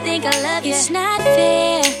I think I love you. It's not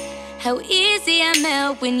fair how easy I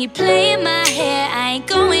melt when you play in my hair. I ain't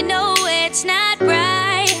going nowhere, it's not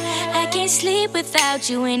right. I can't sleep without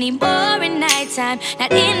you anymore at nighttime.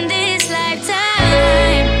 Not in this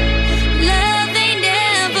lifetime. Love ain't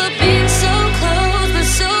never been so close but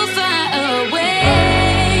so far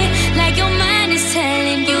away. Like your mind is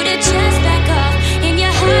telling you to just back off, and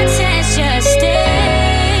your heart says just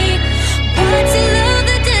stay. What's a love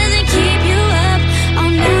that doesn't keep you up all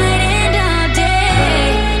night and all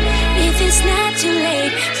day? If it's not too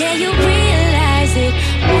late, yeah, you'll realize it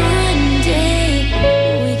one day.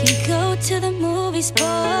 We can go to the movies,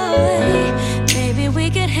 boy. Maybe we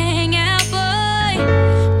could hang out, boy.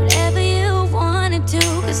 Whatever you wanna do,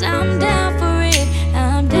 'cause I'm down for it,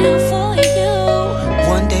 I'm down for you.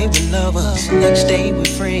 One day we're lovers, next day we're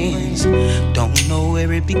friends. Don't know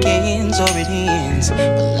where it begins or it ends.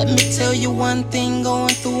 But let me tell you one thing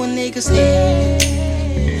going through a nigga's head.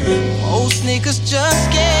 Most niggas just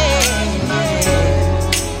scared,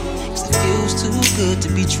 'cause it feels too good to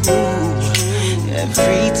be true.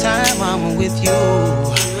 Every time I'm with you,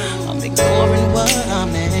 I'm ignoring what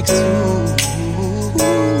I'm next to.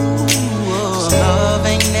 'Cause love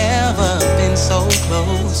ain't never been so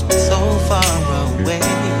close but so far away.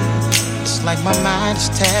 It's like my mind is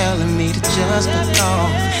telling me to just back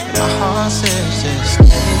off, and my heart says just stay.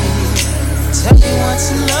 Tell me what's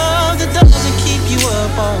in love that doesn't keep you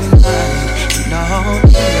up all night and all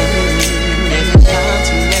day. If it's not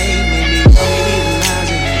too late, maybe I'll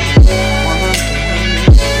realize it one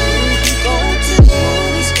day. We can go to the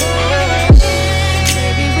movies, girl.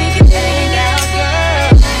 Maybe we can hang out, girl.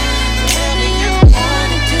 Whatever you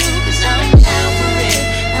wanna do, 'cause I'm down for it,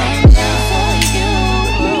 I'm down for you.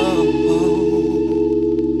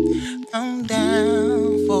 I'm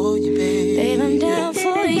down for you, babe. Babe, I'm down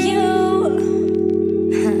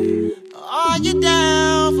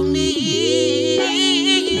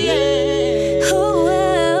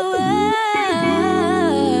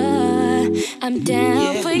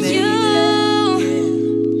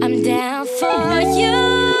for you.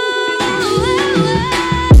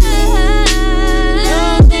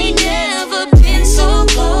 Love ain't never been so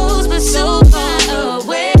close, but so far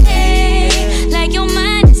away. Like your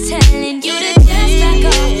mind is telling you to just back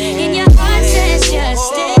off, and your heart says just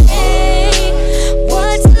stay.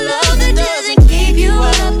 What's love that doesn't keep you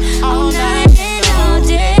up all night and all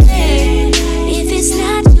day? If it's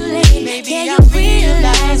not too late, can you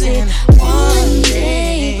realize it one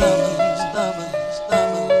day?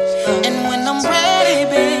 And when I'm ready,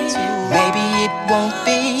 baby, maybe it won't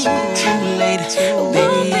be too late.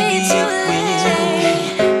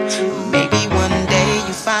 Maybe one day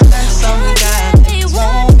you find some guy that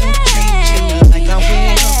won't treat you like I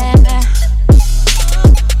will.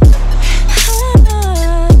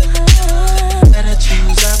 Better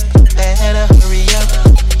choose up, better hurry up.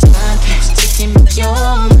 Time keeps ticking,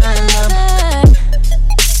 you're my love.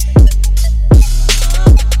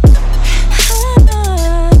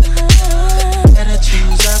 Better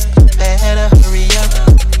choose up, better hurry up.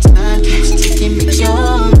 Time keeps ticking,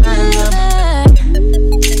 you're my love.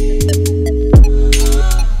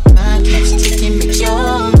 Time keeps ticking,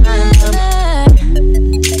 you're my love.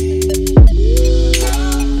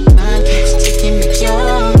 Time keeps ticking,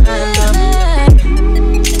 you're my love.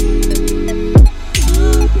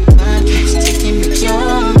 Time keeps ticking,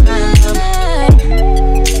 you're my love.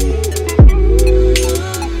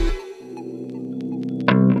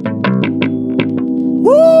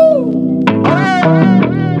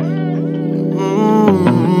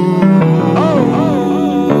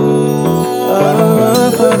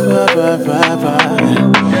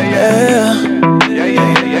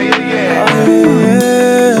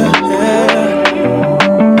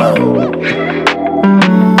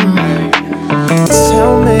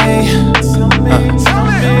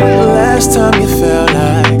 Last time you felt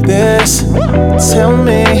like this. Tell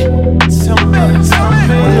me,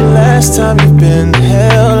 when the last time you've been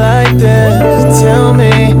held like this. Tell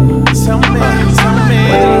me, when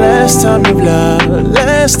the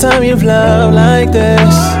last time you've loved like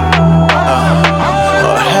this.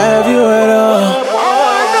 Or have you at all?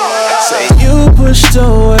 Say you pushed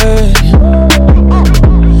away,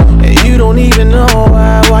 and you don't even know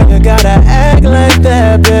why you gotta act like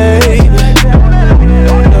that, baby.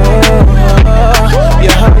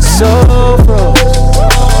 Your heart's so froze.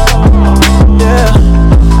 Yeah,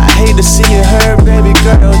 I hate to see you hurt, baby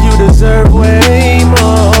girl. You deserve way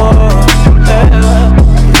more. Yeah.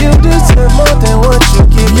 You deserve more than what you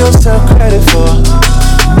give yourself credit for.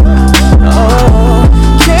 Oh,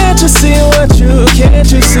 can't you see what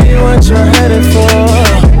you're headed for?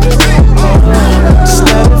 Oh, just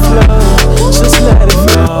let it flow, just let it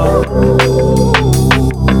flow.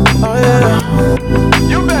 Oh yeah.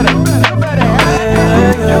 You better.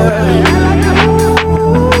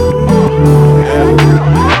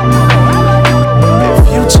 If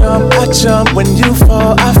you jump, I jump. When you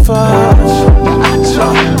fall, I fall.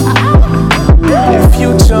 If you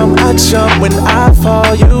jump, I jump. When I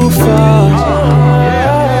fall, you fall.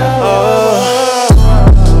 Oh,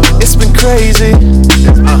 it's been crazy,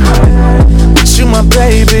 but you my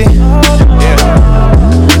baby.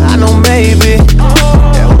 I know maybe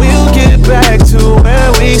that we'll get back to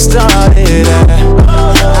where we started at.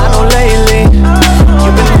 I know lately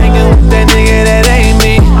you've been hanging with that nigga that ain't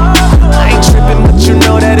me. I ain't tripping, but you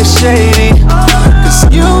know that it's shady. Cause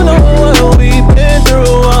you know what we've been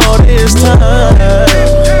through all this time.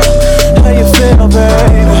 How you feel,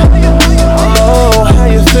 baby? Oh, how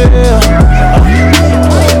you feel?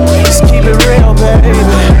 Just keep it real, baby.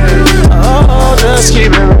 Oh, just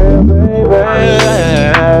keep it real, baby.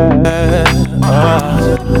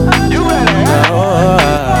 You ready?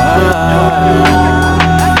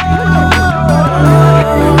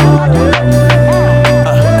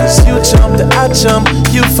 Cause you jump, that I jump.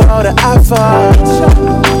 You fall, that I fall.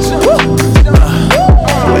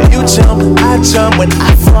 When you jump, I jump. When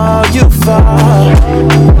I fall, you fall.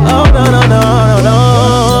 Oh, no, no, no, no, no.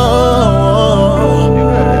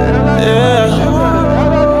 Yeah.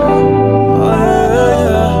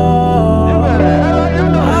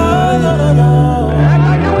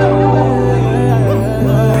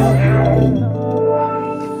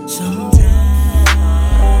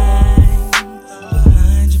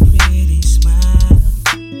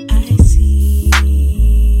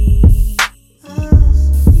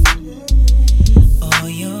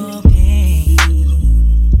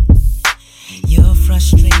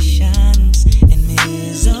 Frustration.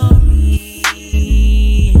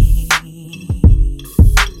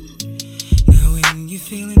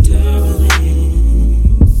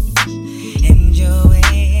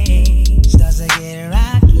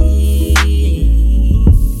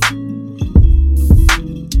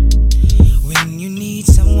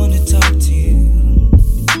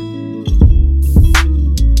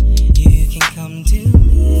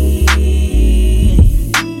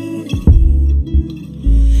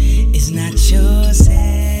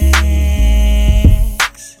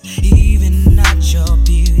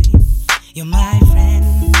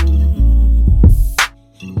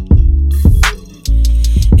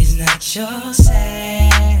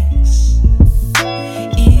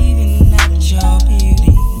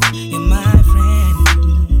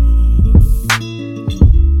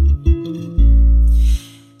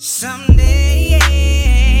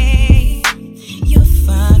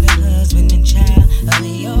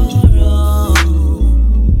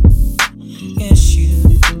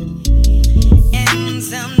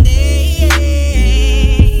 someday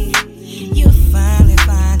you'll finally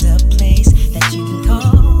find a place that you can call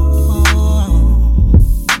home.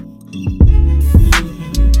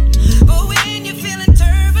 But when you're feeling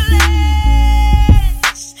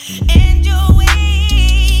turbulence and your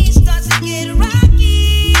ways start to get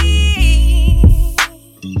rocky,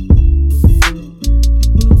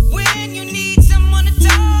 when you need someone to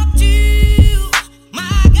talk to,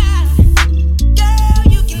 my God, girl,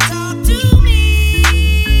 you can talk to me.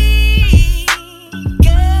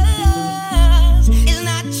 'Cause it's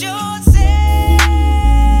not your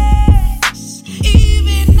sex,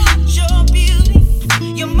 even not your beauty.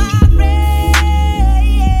 You're my friend.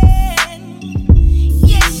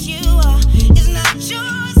 Yes, you are. It's not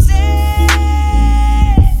your sex,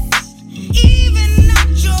 even not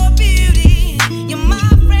your beauty. You're my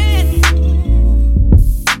friend.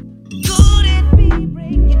 Could it be?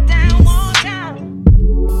 Break it down one time.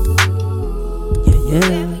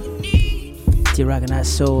 Yeah. T-Rock and that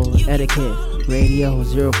Soul Etiquette Radio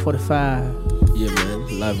 045. Yeah,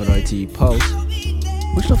 man. Live on RTE Pulse.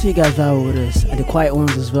 Much love to you guys out with us. And the quiet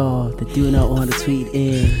ones as well. The do not want to tweet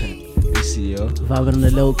in. We see yo. Vibing on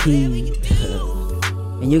the low key.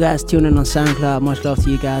 And you guys tuning on SoundCloud. Much love to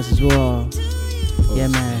you guys as well. Yeah,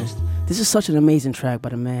 man. This is such an amazing track by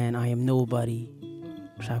the man I Am Nobody.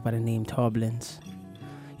 Track by the name Turbulence.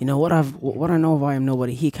 You know what I know of I Am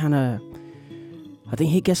Nobody, I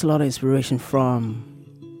think he gets a lot of inspiration from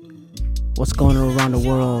what's going on around the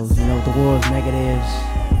world, you know, the world's negatives.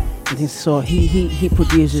 I think so he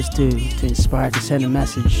produces to inspire, to send a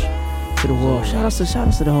message to the world. Shout outs to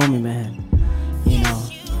the homie, man. You know.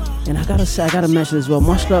 And I gotta mention as well,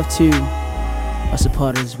 much love to our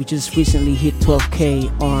supporters. We just recently hit 12K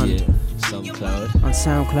on SoundCloud. On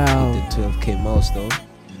SoundCloud. The 12K milestone.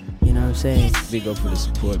 You know what I'm saying? Big up for the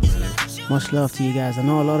support, man. Much love to you guys. I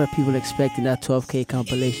know a lot of people expecting that 12K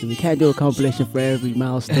compilation. We can't do a compilation for every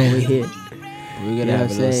milestone we hit. We're gonna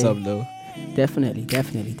have a little something though. Definitely.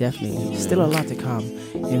 Still a lot to come.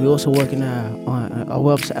 And we're also working on our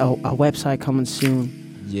website coming soon.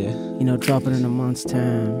 Yeah. You know, dropping in a month's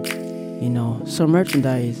time. You know, some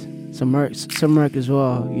merchandise, some merch as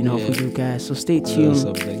well. You know, for you guys. So stay tuned.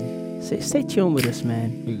 Stay tuned with us,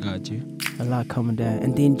 man. We got you. A lot coming down.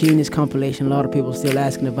 And the Ingenious compilation, a lot of people still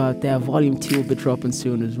asking about that. Volume 2 will be dropping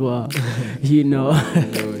soon as well. You know.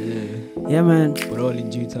 Yeah, man. But all in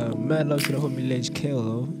due time. Mad love to the homie Ledge Kill,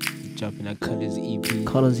 though. Dropping that Colors EP.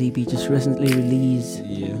 Colors EP just recently released.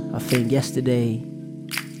 Yeah. I think yesterday.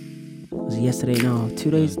 Was it yesterday? No. 2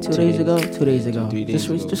 days ago? 2 days ago. 3 days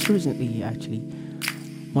ago. Just recently, actually.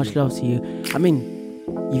 Much love to you. I mean,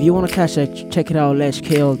 if you want to catch that, check it out. Ledge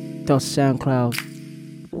Kill. SoundCloud.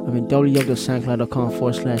 I mean,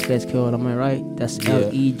 www.soundcloud.com/Let's Kill. Am I right? That's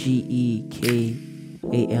LEGEKALE.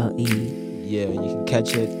 Yeah, you can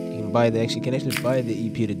catch it. You can buy you can actually buy the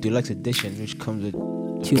EP, the deluxe edition, which comes with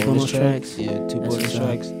 2 bonus tracks. Yeah, 2 bonus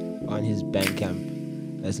tracks on his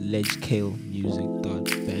Bandcamp. That's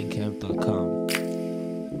ledgekalemusic.bandcamp.com.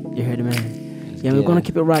 You heard it, man. Yeah, we're gonna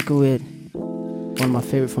keep it rocking with one of my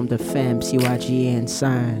favorite from the fam, CYGN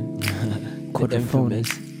Sign.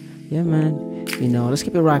 Quadrophonics. Yeah, man. You know, let's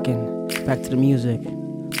keep it rocking. Back to the music.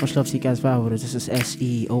 Much love to you guys, vibe with us. This is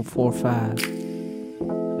SE045.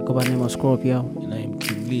 I go by the name of Scorpio. And I am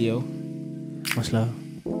King Leo. Much love.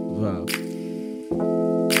 Wow.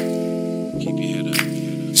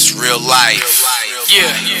 It's real life.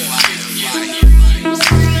 Yeah.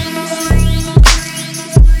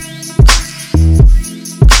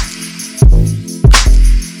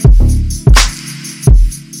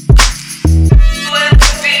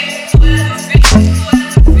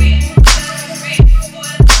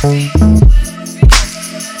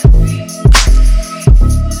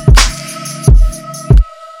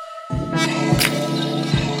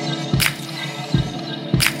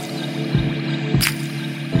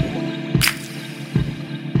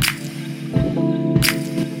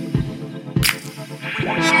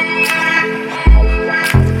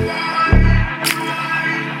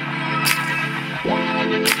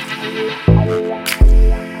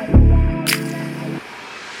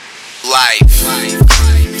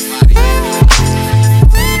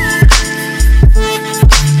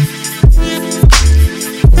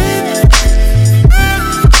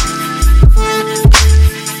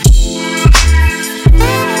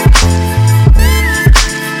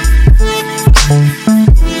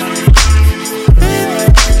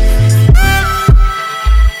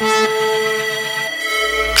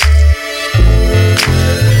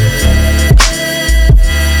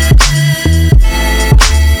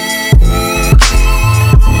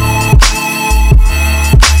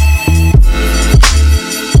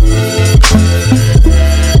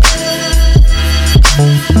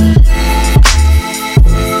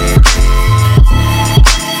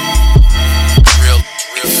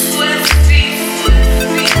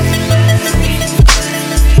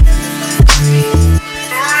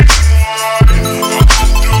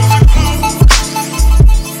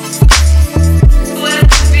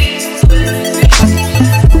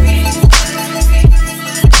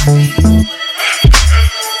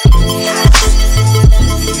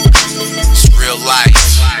 life.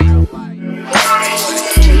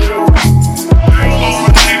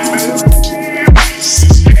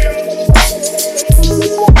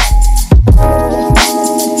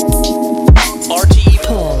 RTE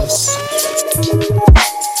Pulse.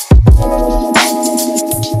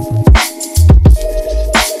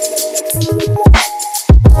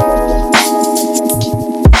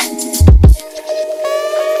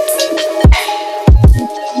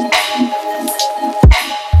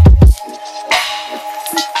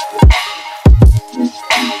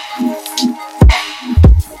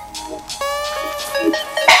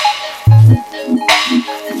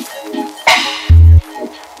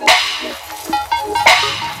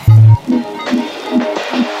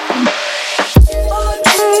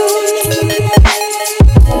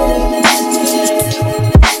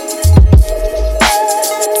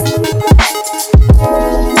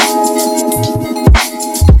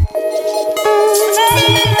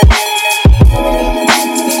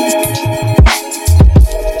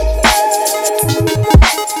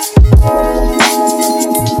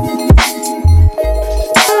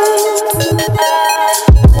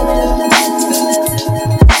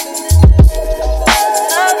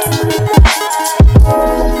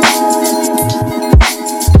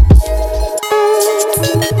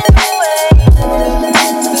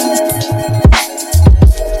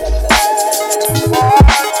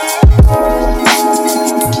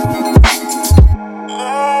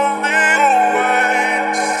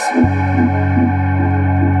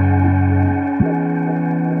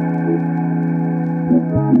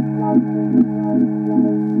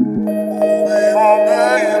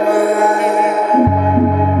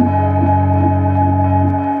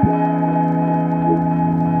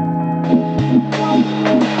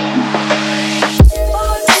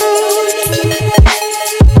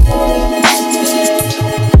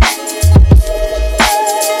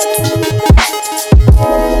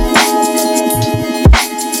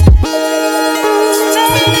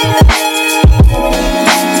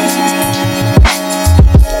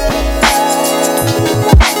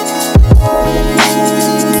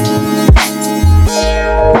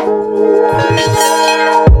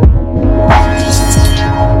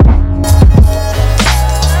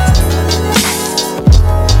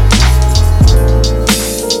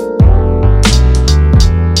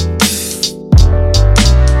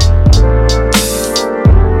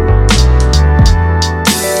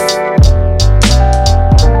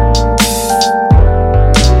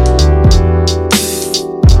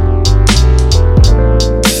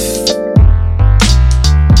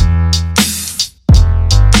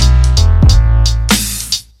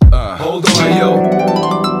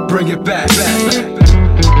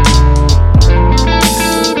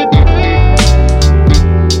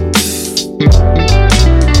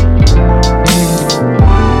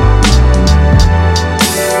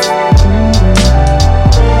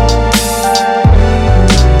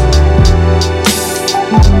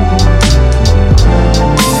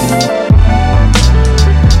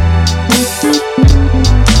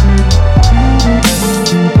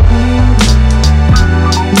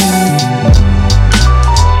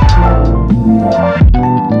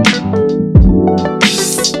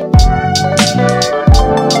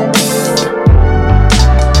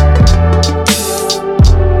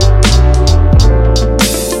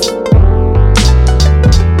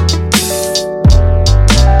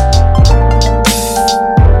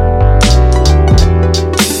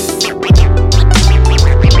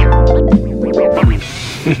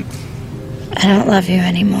 I don't love you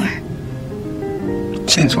anymore.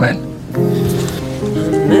 Since when?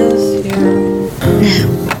 I miss you.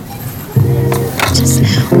 Now. Just now.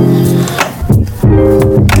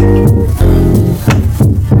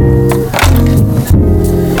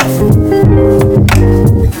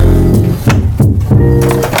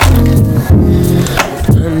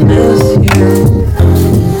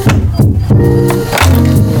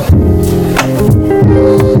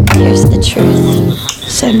 Here's the truth.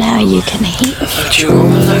 So now you can hate me. But you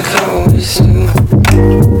like I always do.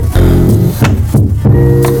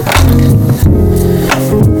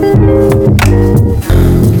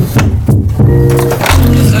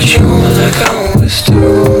 But you like I always do.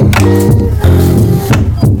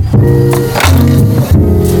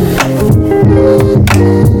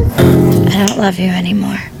 I don't love you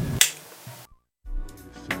anymore.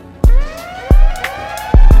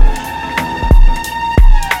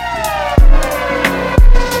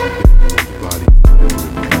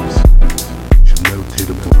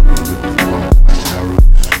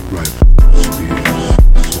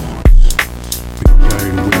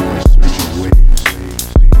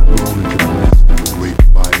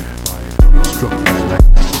 Struck by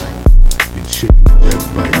lightning, in shape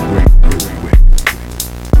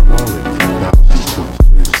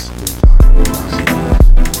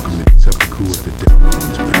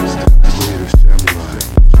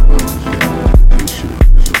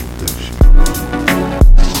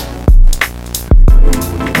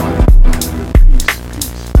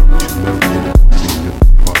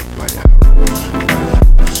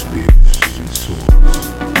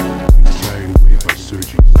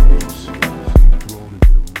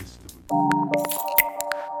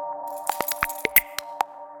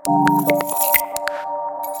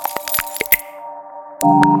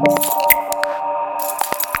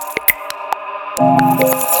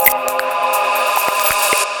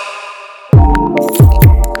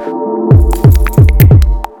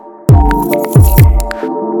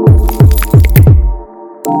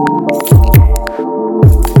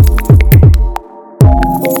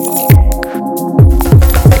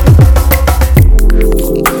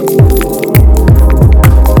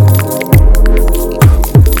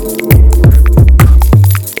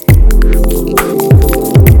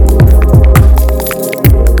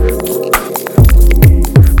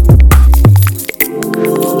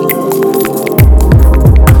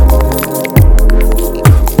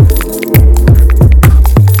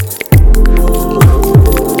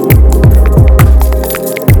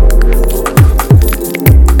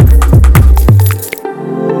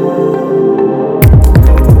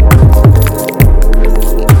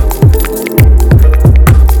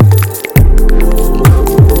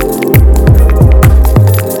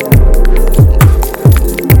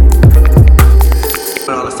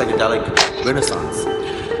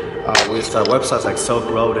that websites like Silk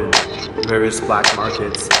Road and various black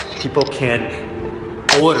markets, people can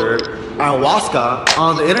order ayahuasca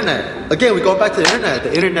on the internet. Again, we go back to the internet.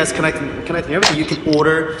 The internet's connecting everything. You can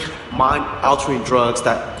order mind-altering drugs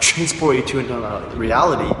that transport you to another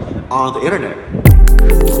reality on the internet.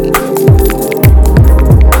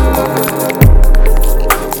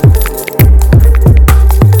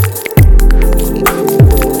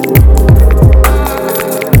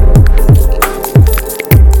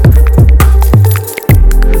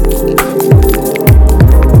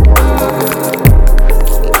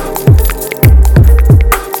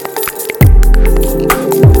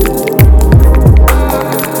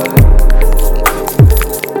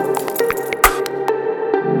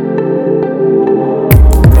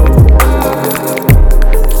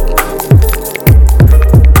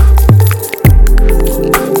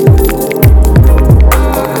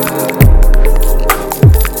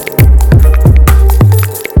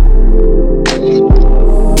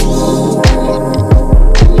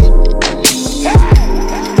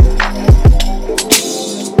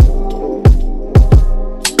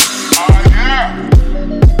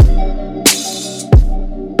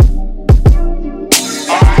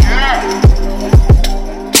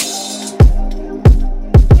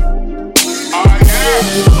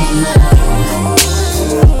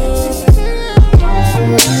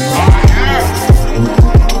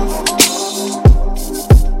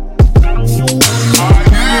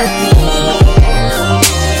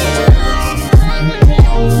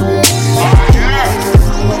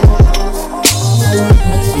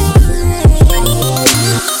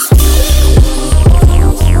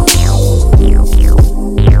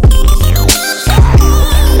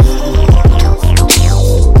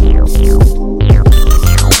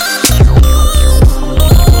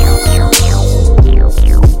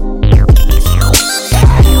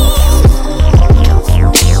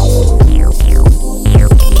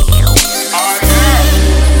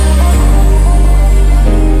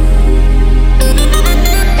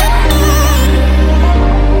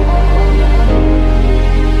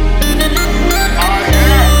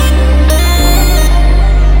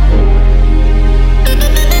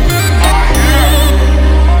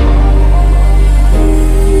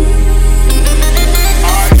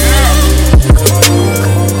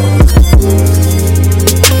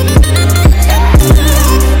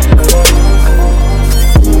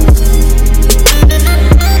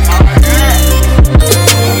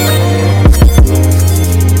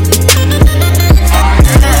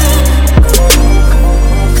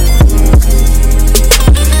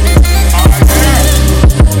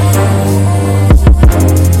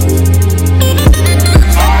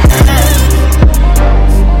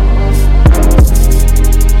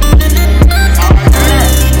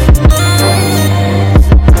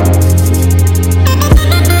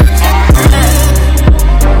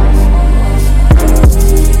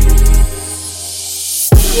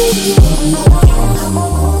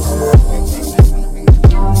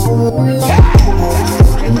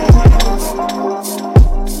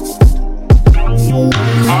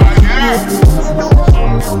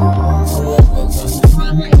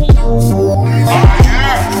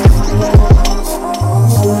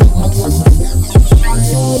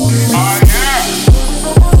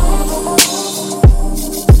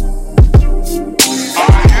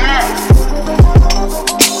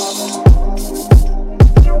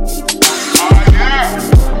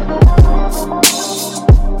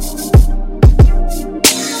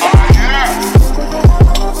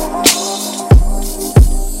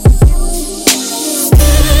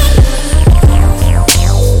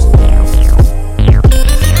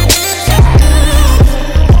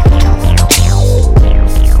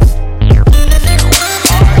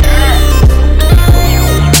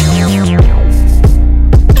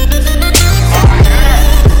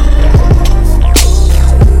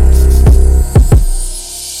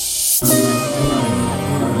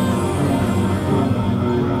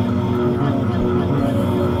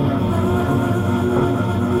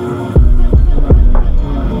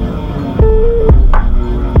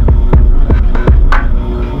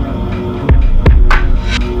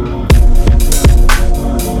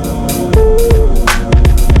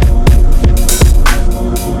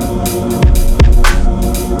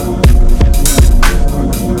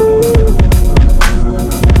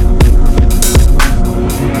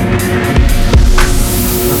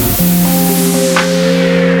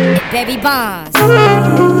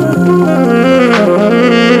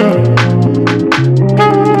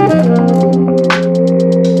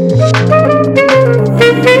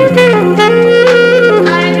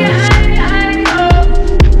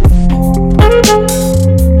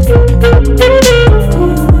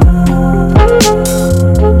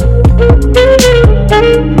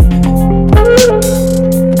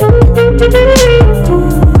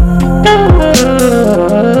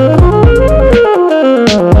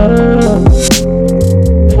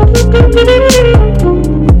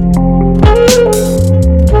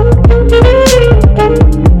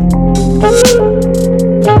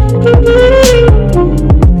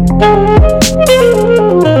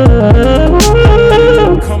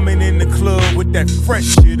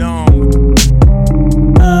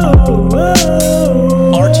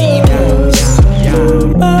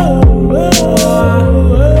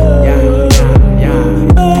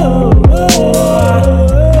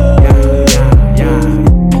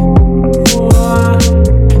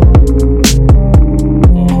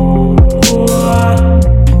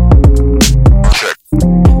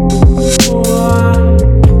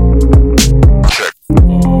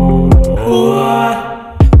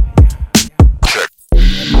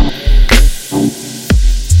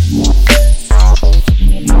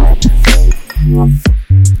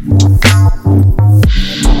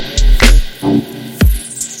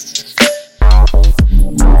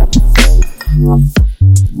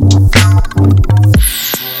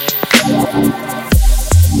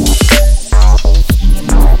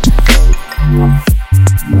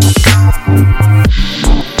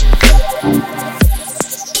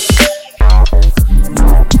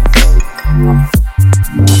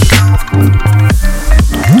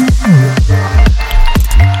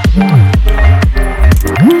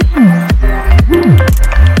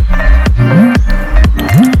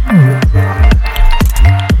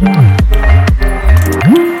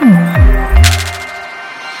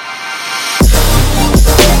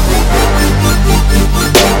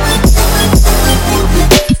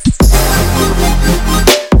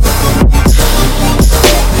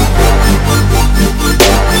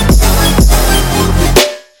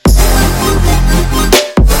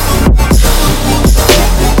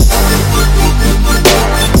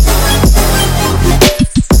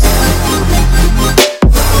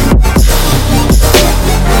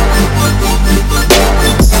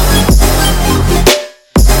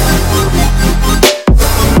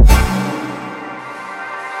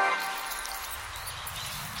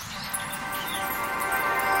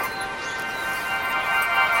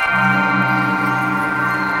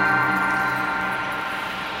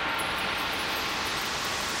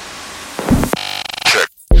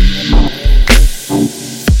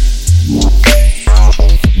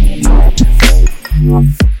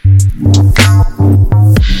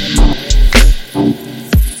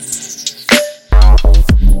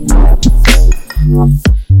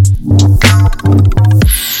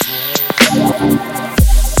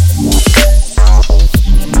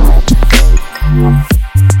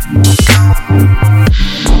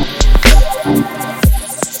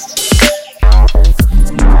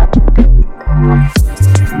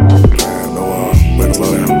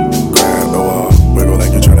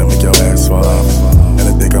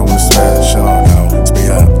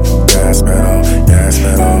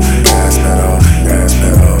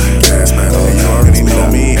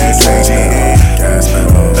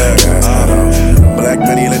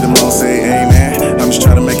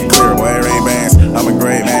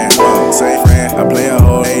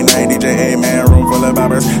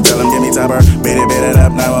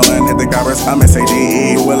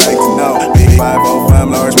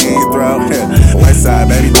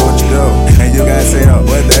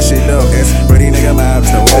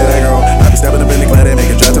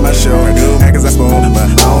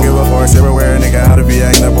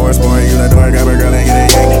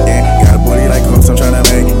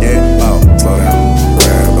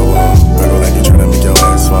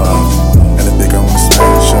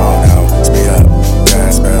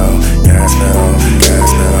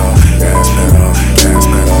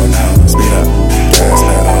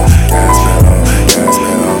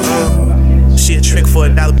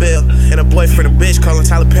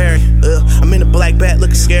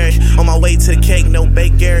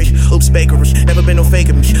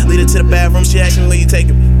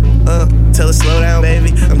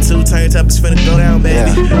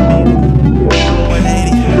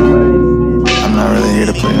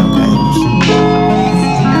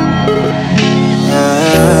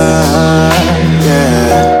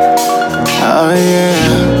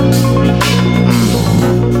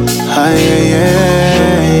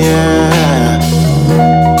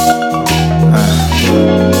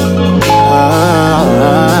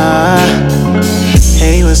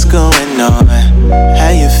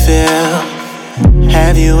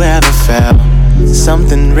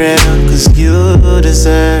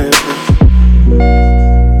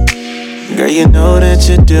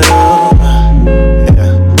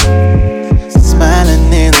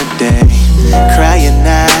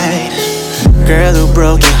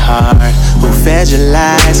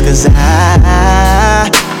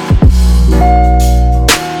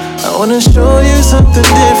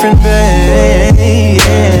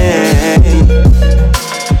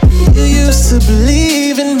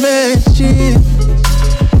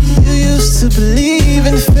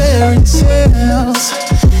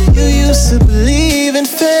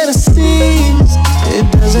 Fantasy.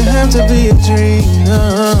 have to be a dream.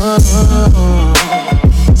 No.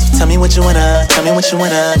 So tell me what you wanna, tell me what you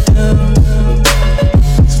wanna do.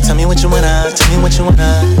 So tell me what you wanna, tell me what you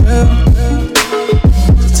wanna do.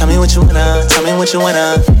 So tell me what you wanna, tell me what you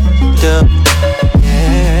wanna do.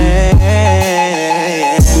 Yeah.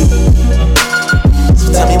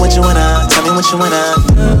 So tell me what you wanna, tell me what you wanna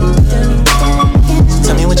do. So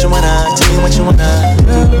tell me what you wanna, tell me what you wanna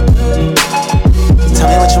do. Tell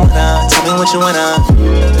me what you wanna, tell me what you wanna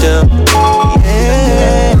do.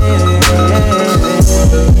 Yeah.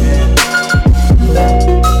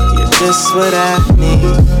 You're just what I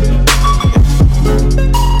need.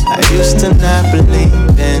 I used to not believe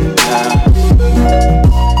in love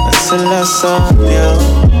until I saw you.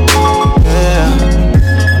 Yeah.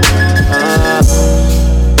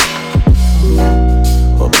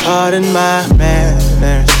 Well, pardon my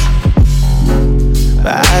manners,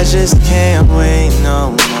 but I just can't wait no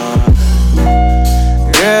more.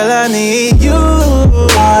 Girl, I need you.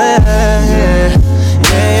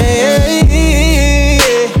 Yeah.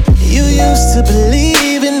 You used to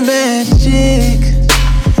believe in magic.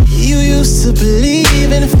 You used to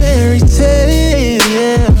believe in fairy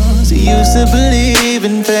tales. You used to believe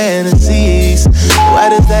in fantasies. Why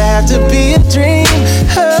does that have to be a dream?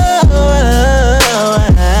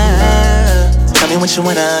 Tell me what you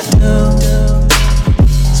wanna do.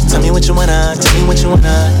 Tell me what you wanna, tell me what you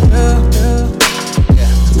wanna do.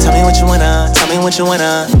 So tell me what you wanna, tell me what you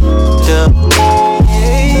wanna do.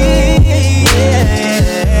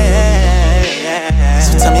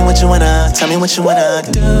 So tell me what you wanna, tell me what you wanna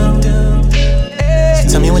do. So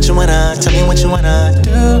tell me what you wanna, tell me what you wanna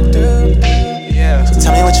do. So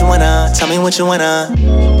tell me what you wanna, tell me what you wanna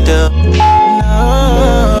do. No,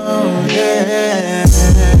 yeah.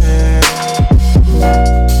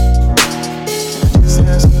 Just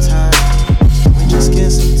have some time. We just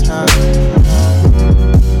get some time.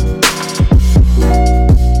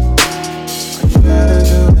 All you gotta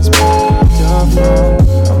do is pick up your phone.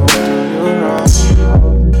 I'ma prove you wrong.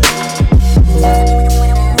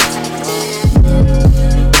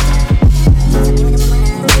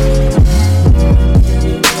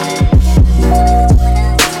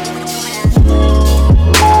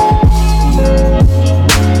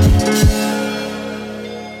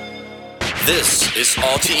 This is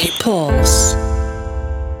RTE Pulse.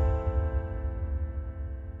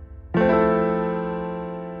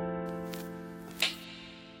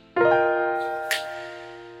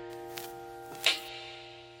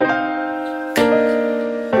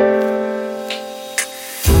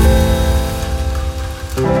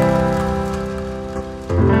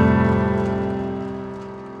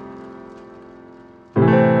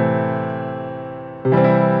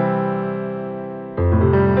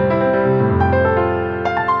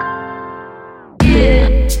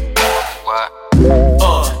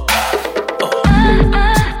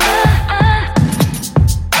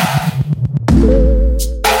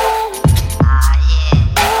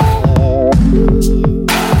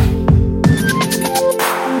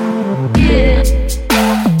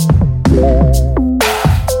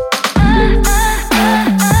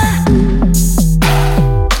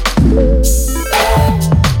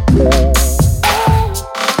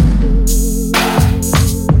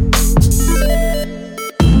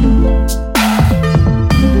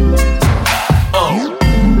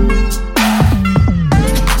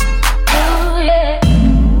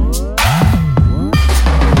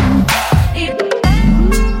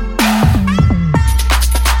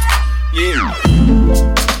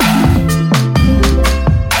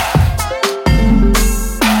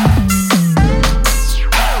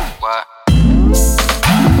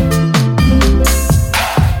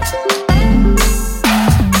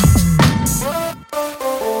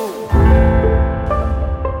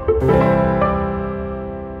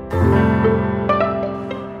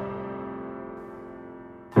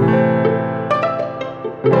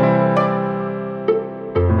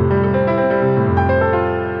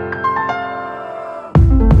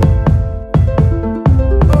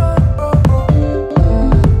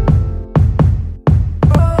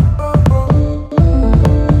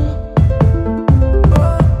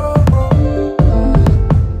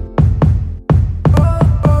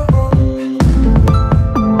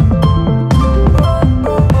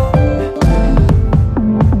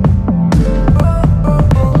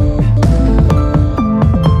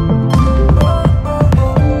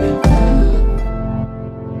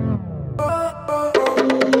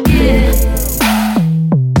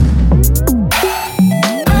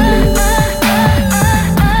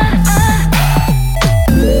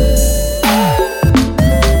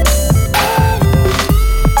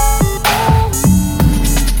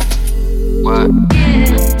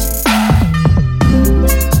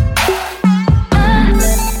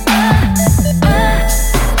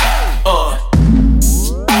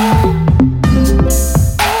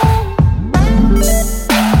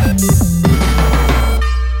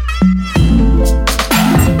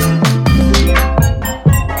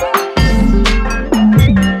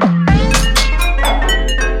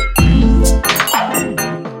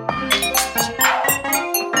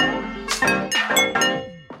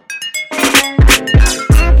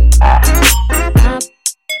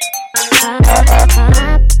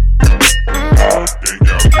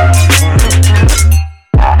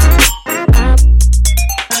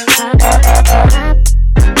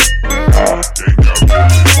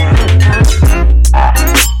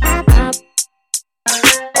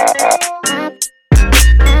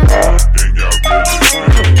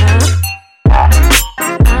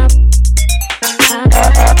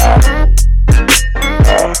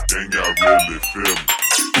 me, feel me.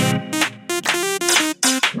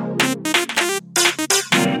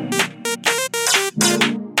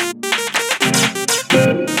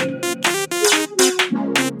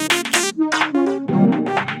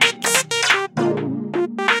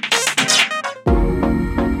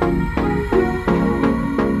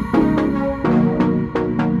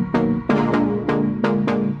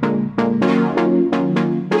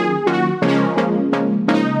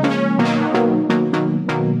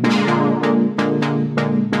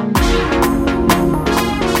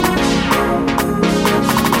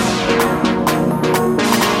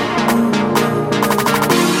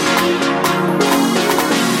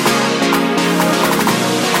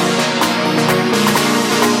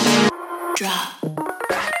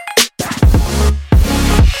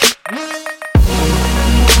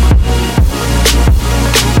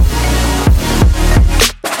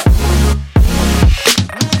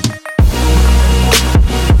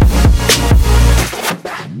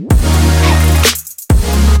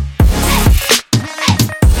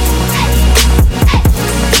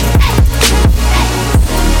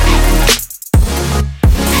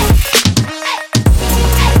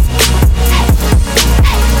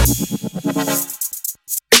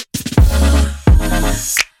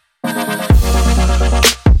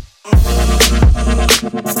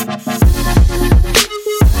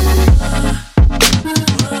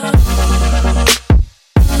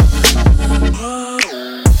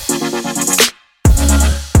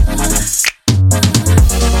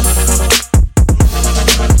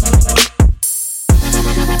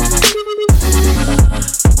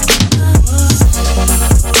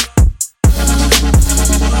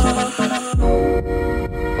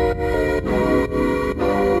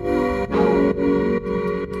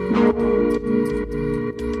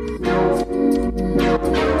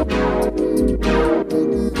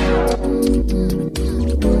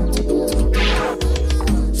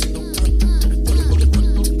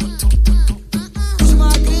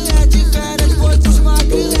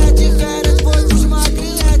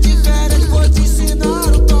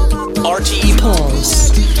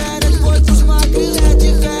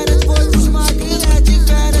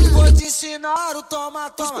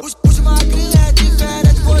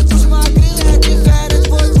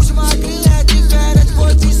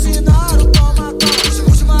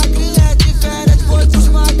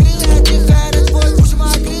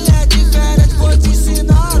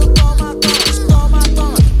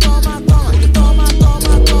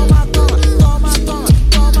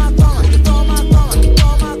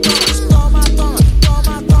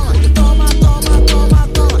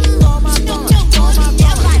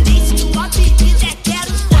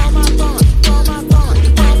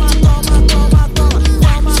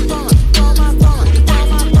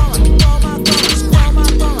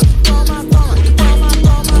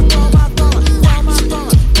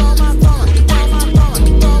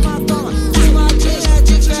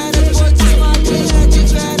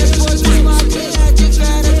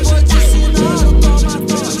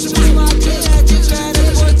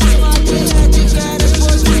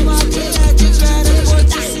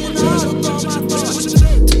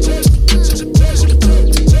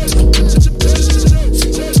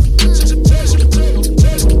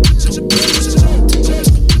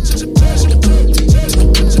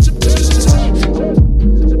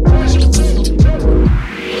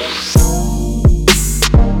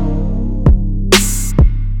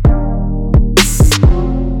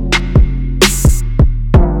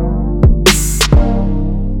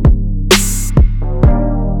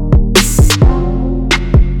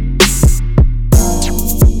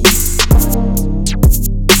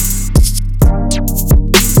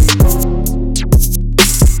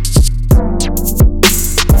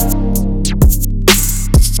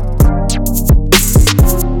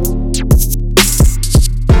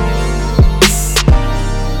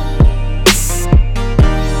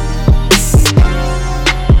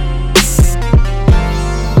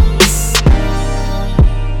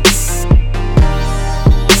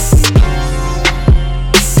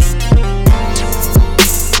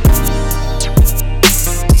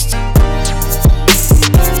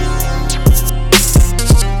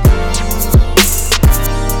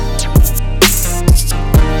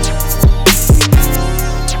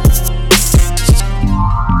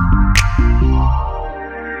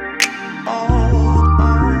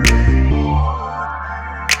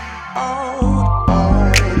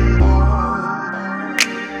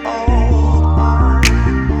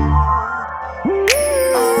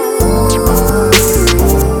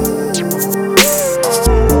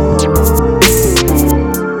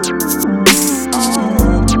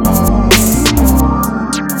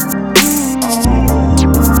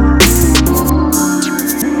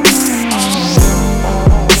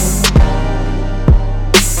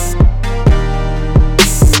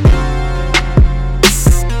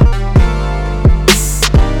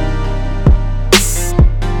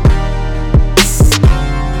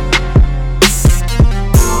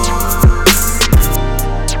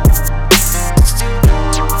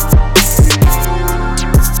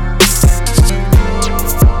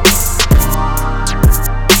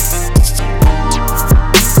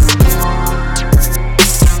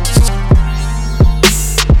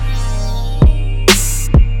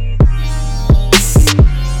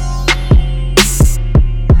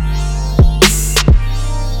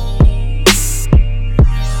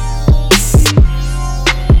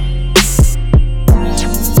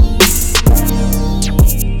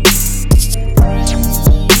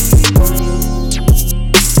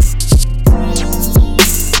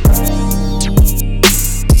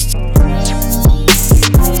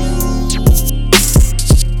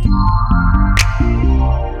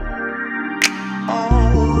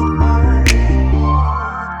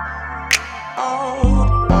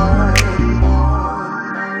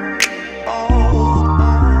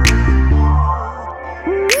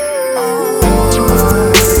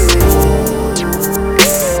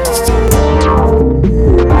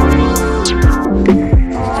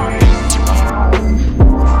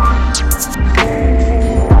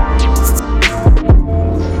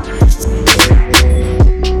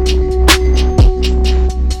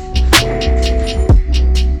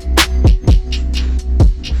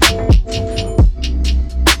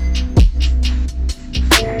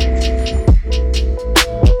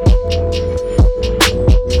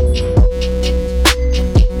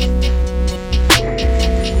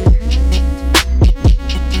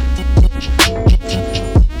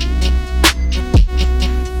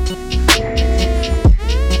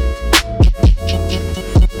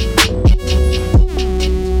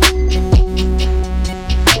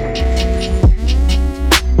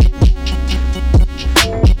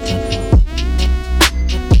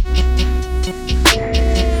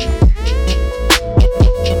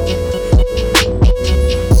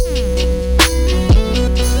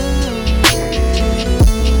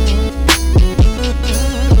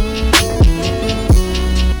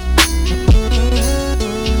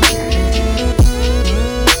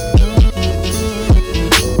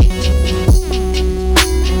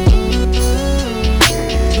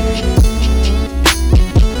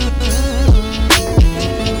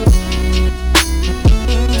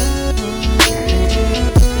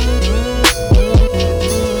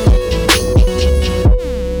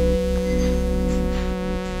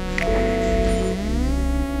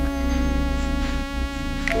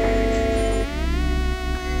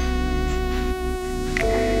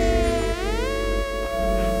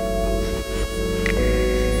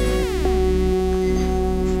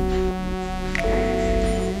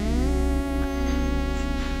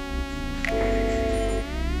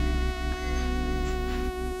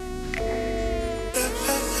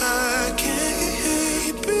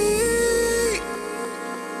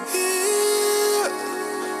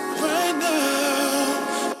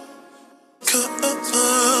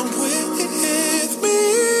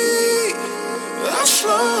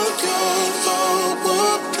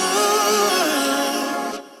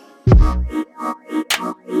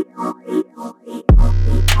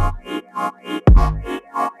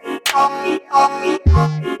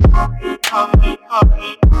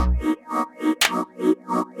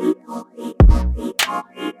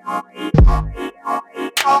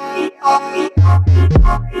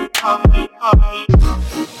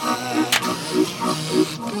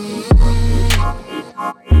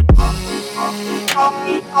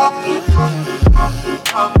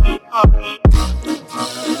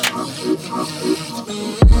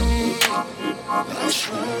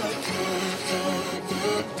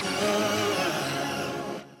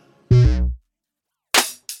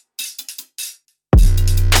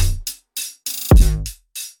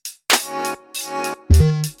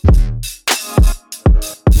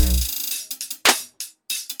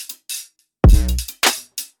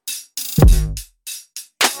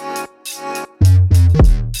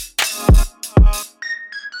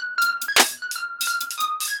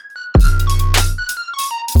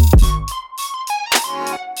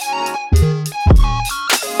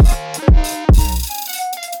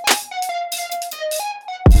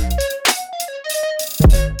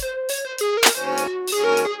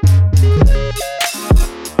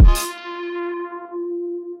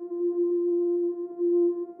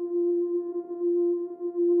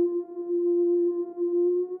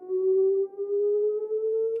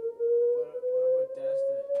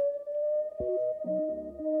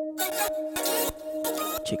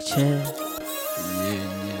 Chick chat.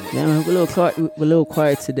 Yeah, man, we're a little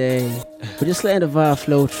quiet today. We're just letting the vibe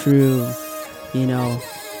flow through. You know,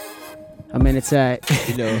 I mean, it's You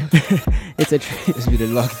know, it's been a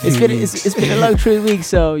long 3 weeks. It's been a long 3 weeks,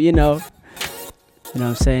 so you know what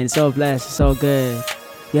I'm saying. It's all blessed. It's all good.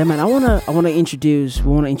 Yeah, man. We wanna introduce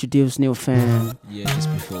new fan. Yeah, just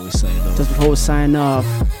before we sign off.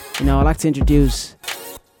 You know, I'd like to introduce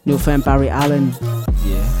new fan Barry Allen.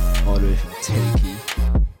 Yeah, all the way from Turkey.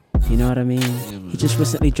 You know what I mean? Yeah, he just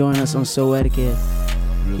recently joined us on Souletiquette.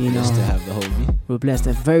 Real blessed to have the homie. We're blessed.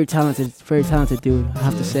 A very talented dude, I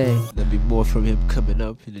have to say. There'll be more from him coming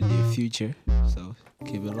up in the near future. So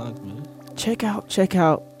keep it locked, man. Check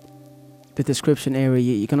out the description area.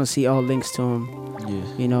 You're gonna see all links to him. Yeah.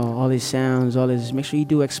 You know, all his sounds, make sure you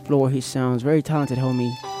do explore his sounds. Very talented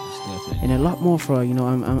homie. And a lot more for, you know,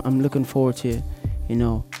 I'm looking forward to, you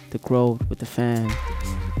know, the growth with the fam.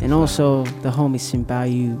 And also the homie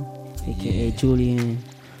Simbayu, aka Julian,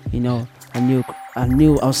 you know,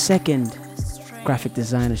 our second graphic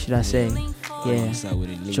designer, should I say. Yeah.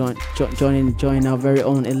 Join our very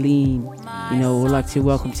own Eileen. You know, we'd like to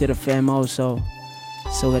welcome to the fam also.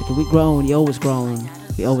 So that we growing, we always growing.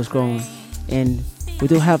 And we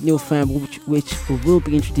do have new fam which we will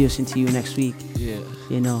be introducing to you next week. Yeah.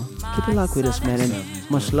 You know, keep it locked with us, man, and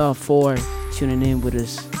much love for tuning in with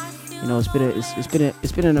us. You know,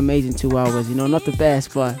 it's been an amazing 2 hours. You know, not the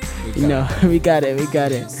best, but you know, we got it. You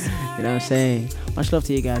know what I'm saying? Much love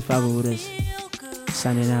to you guys vibing with us.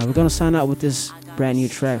 Signing out. We're gonna sign out with this brand new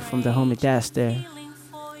track from the homie Das there.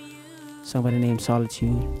 Song by the name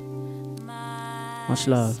Solitude. Much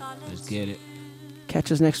love. Let's get it.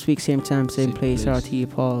 Catch us next week, same time, same place. RT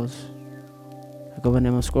Pauls. I go by the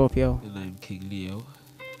name of Scorpio. And I'm King Leo.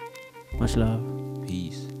 Much love.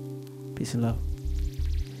 Peace. Peace and love.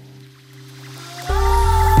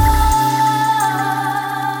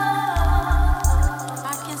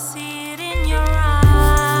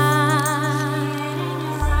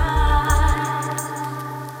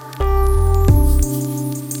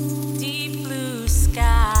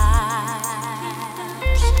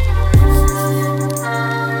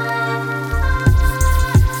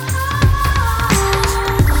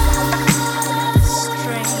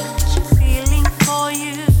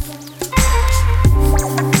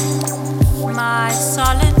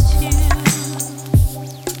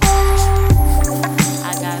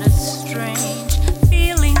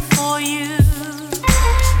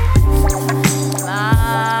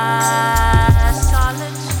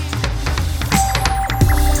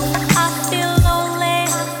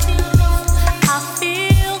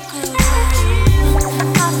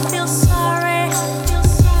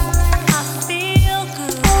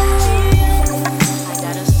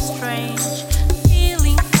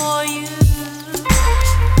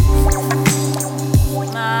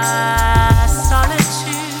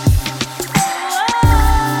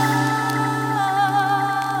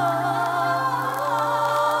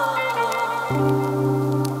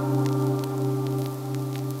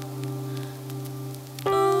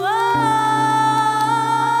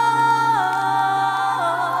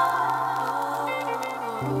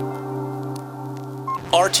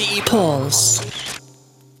 RTE Pulse.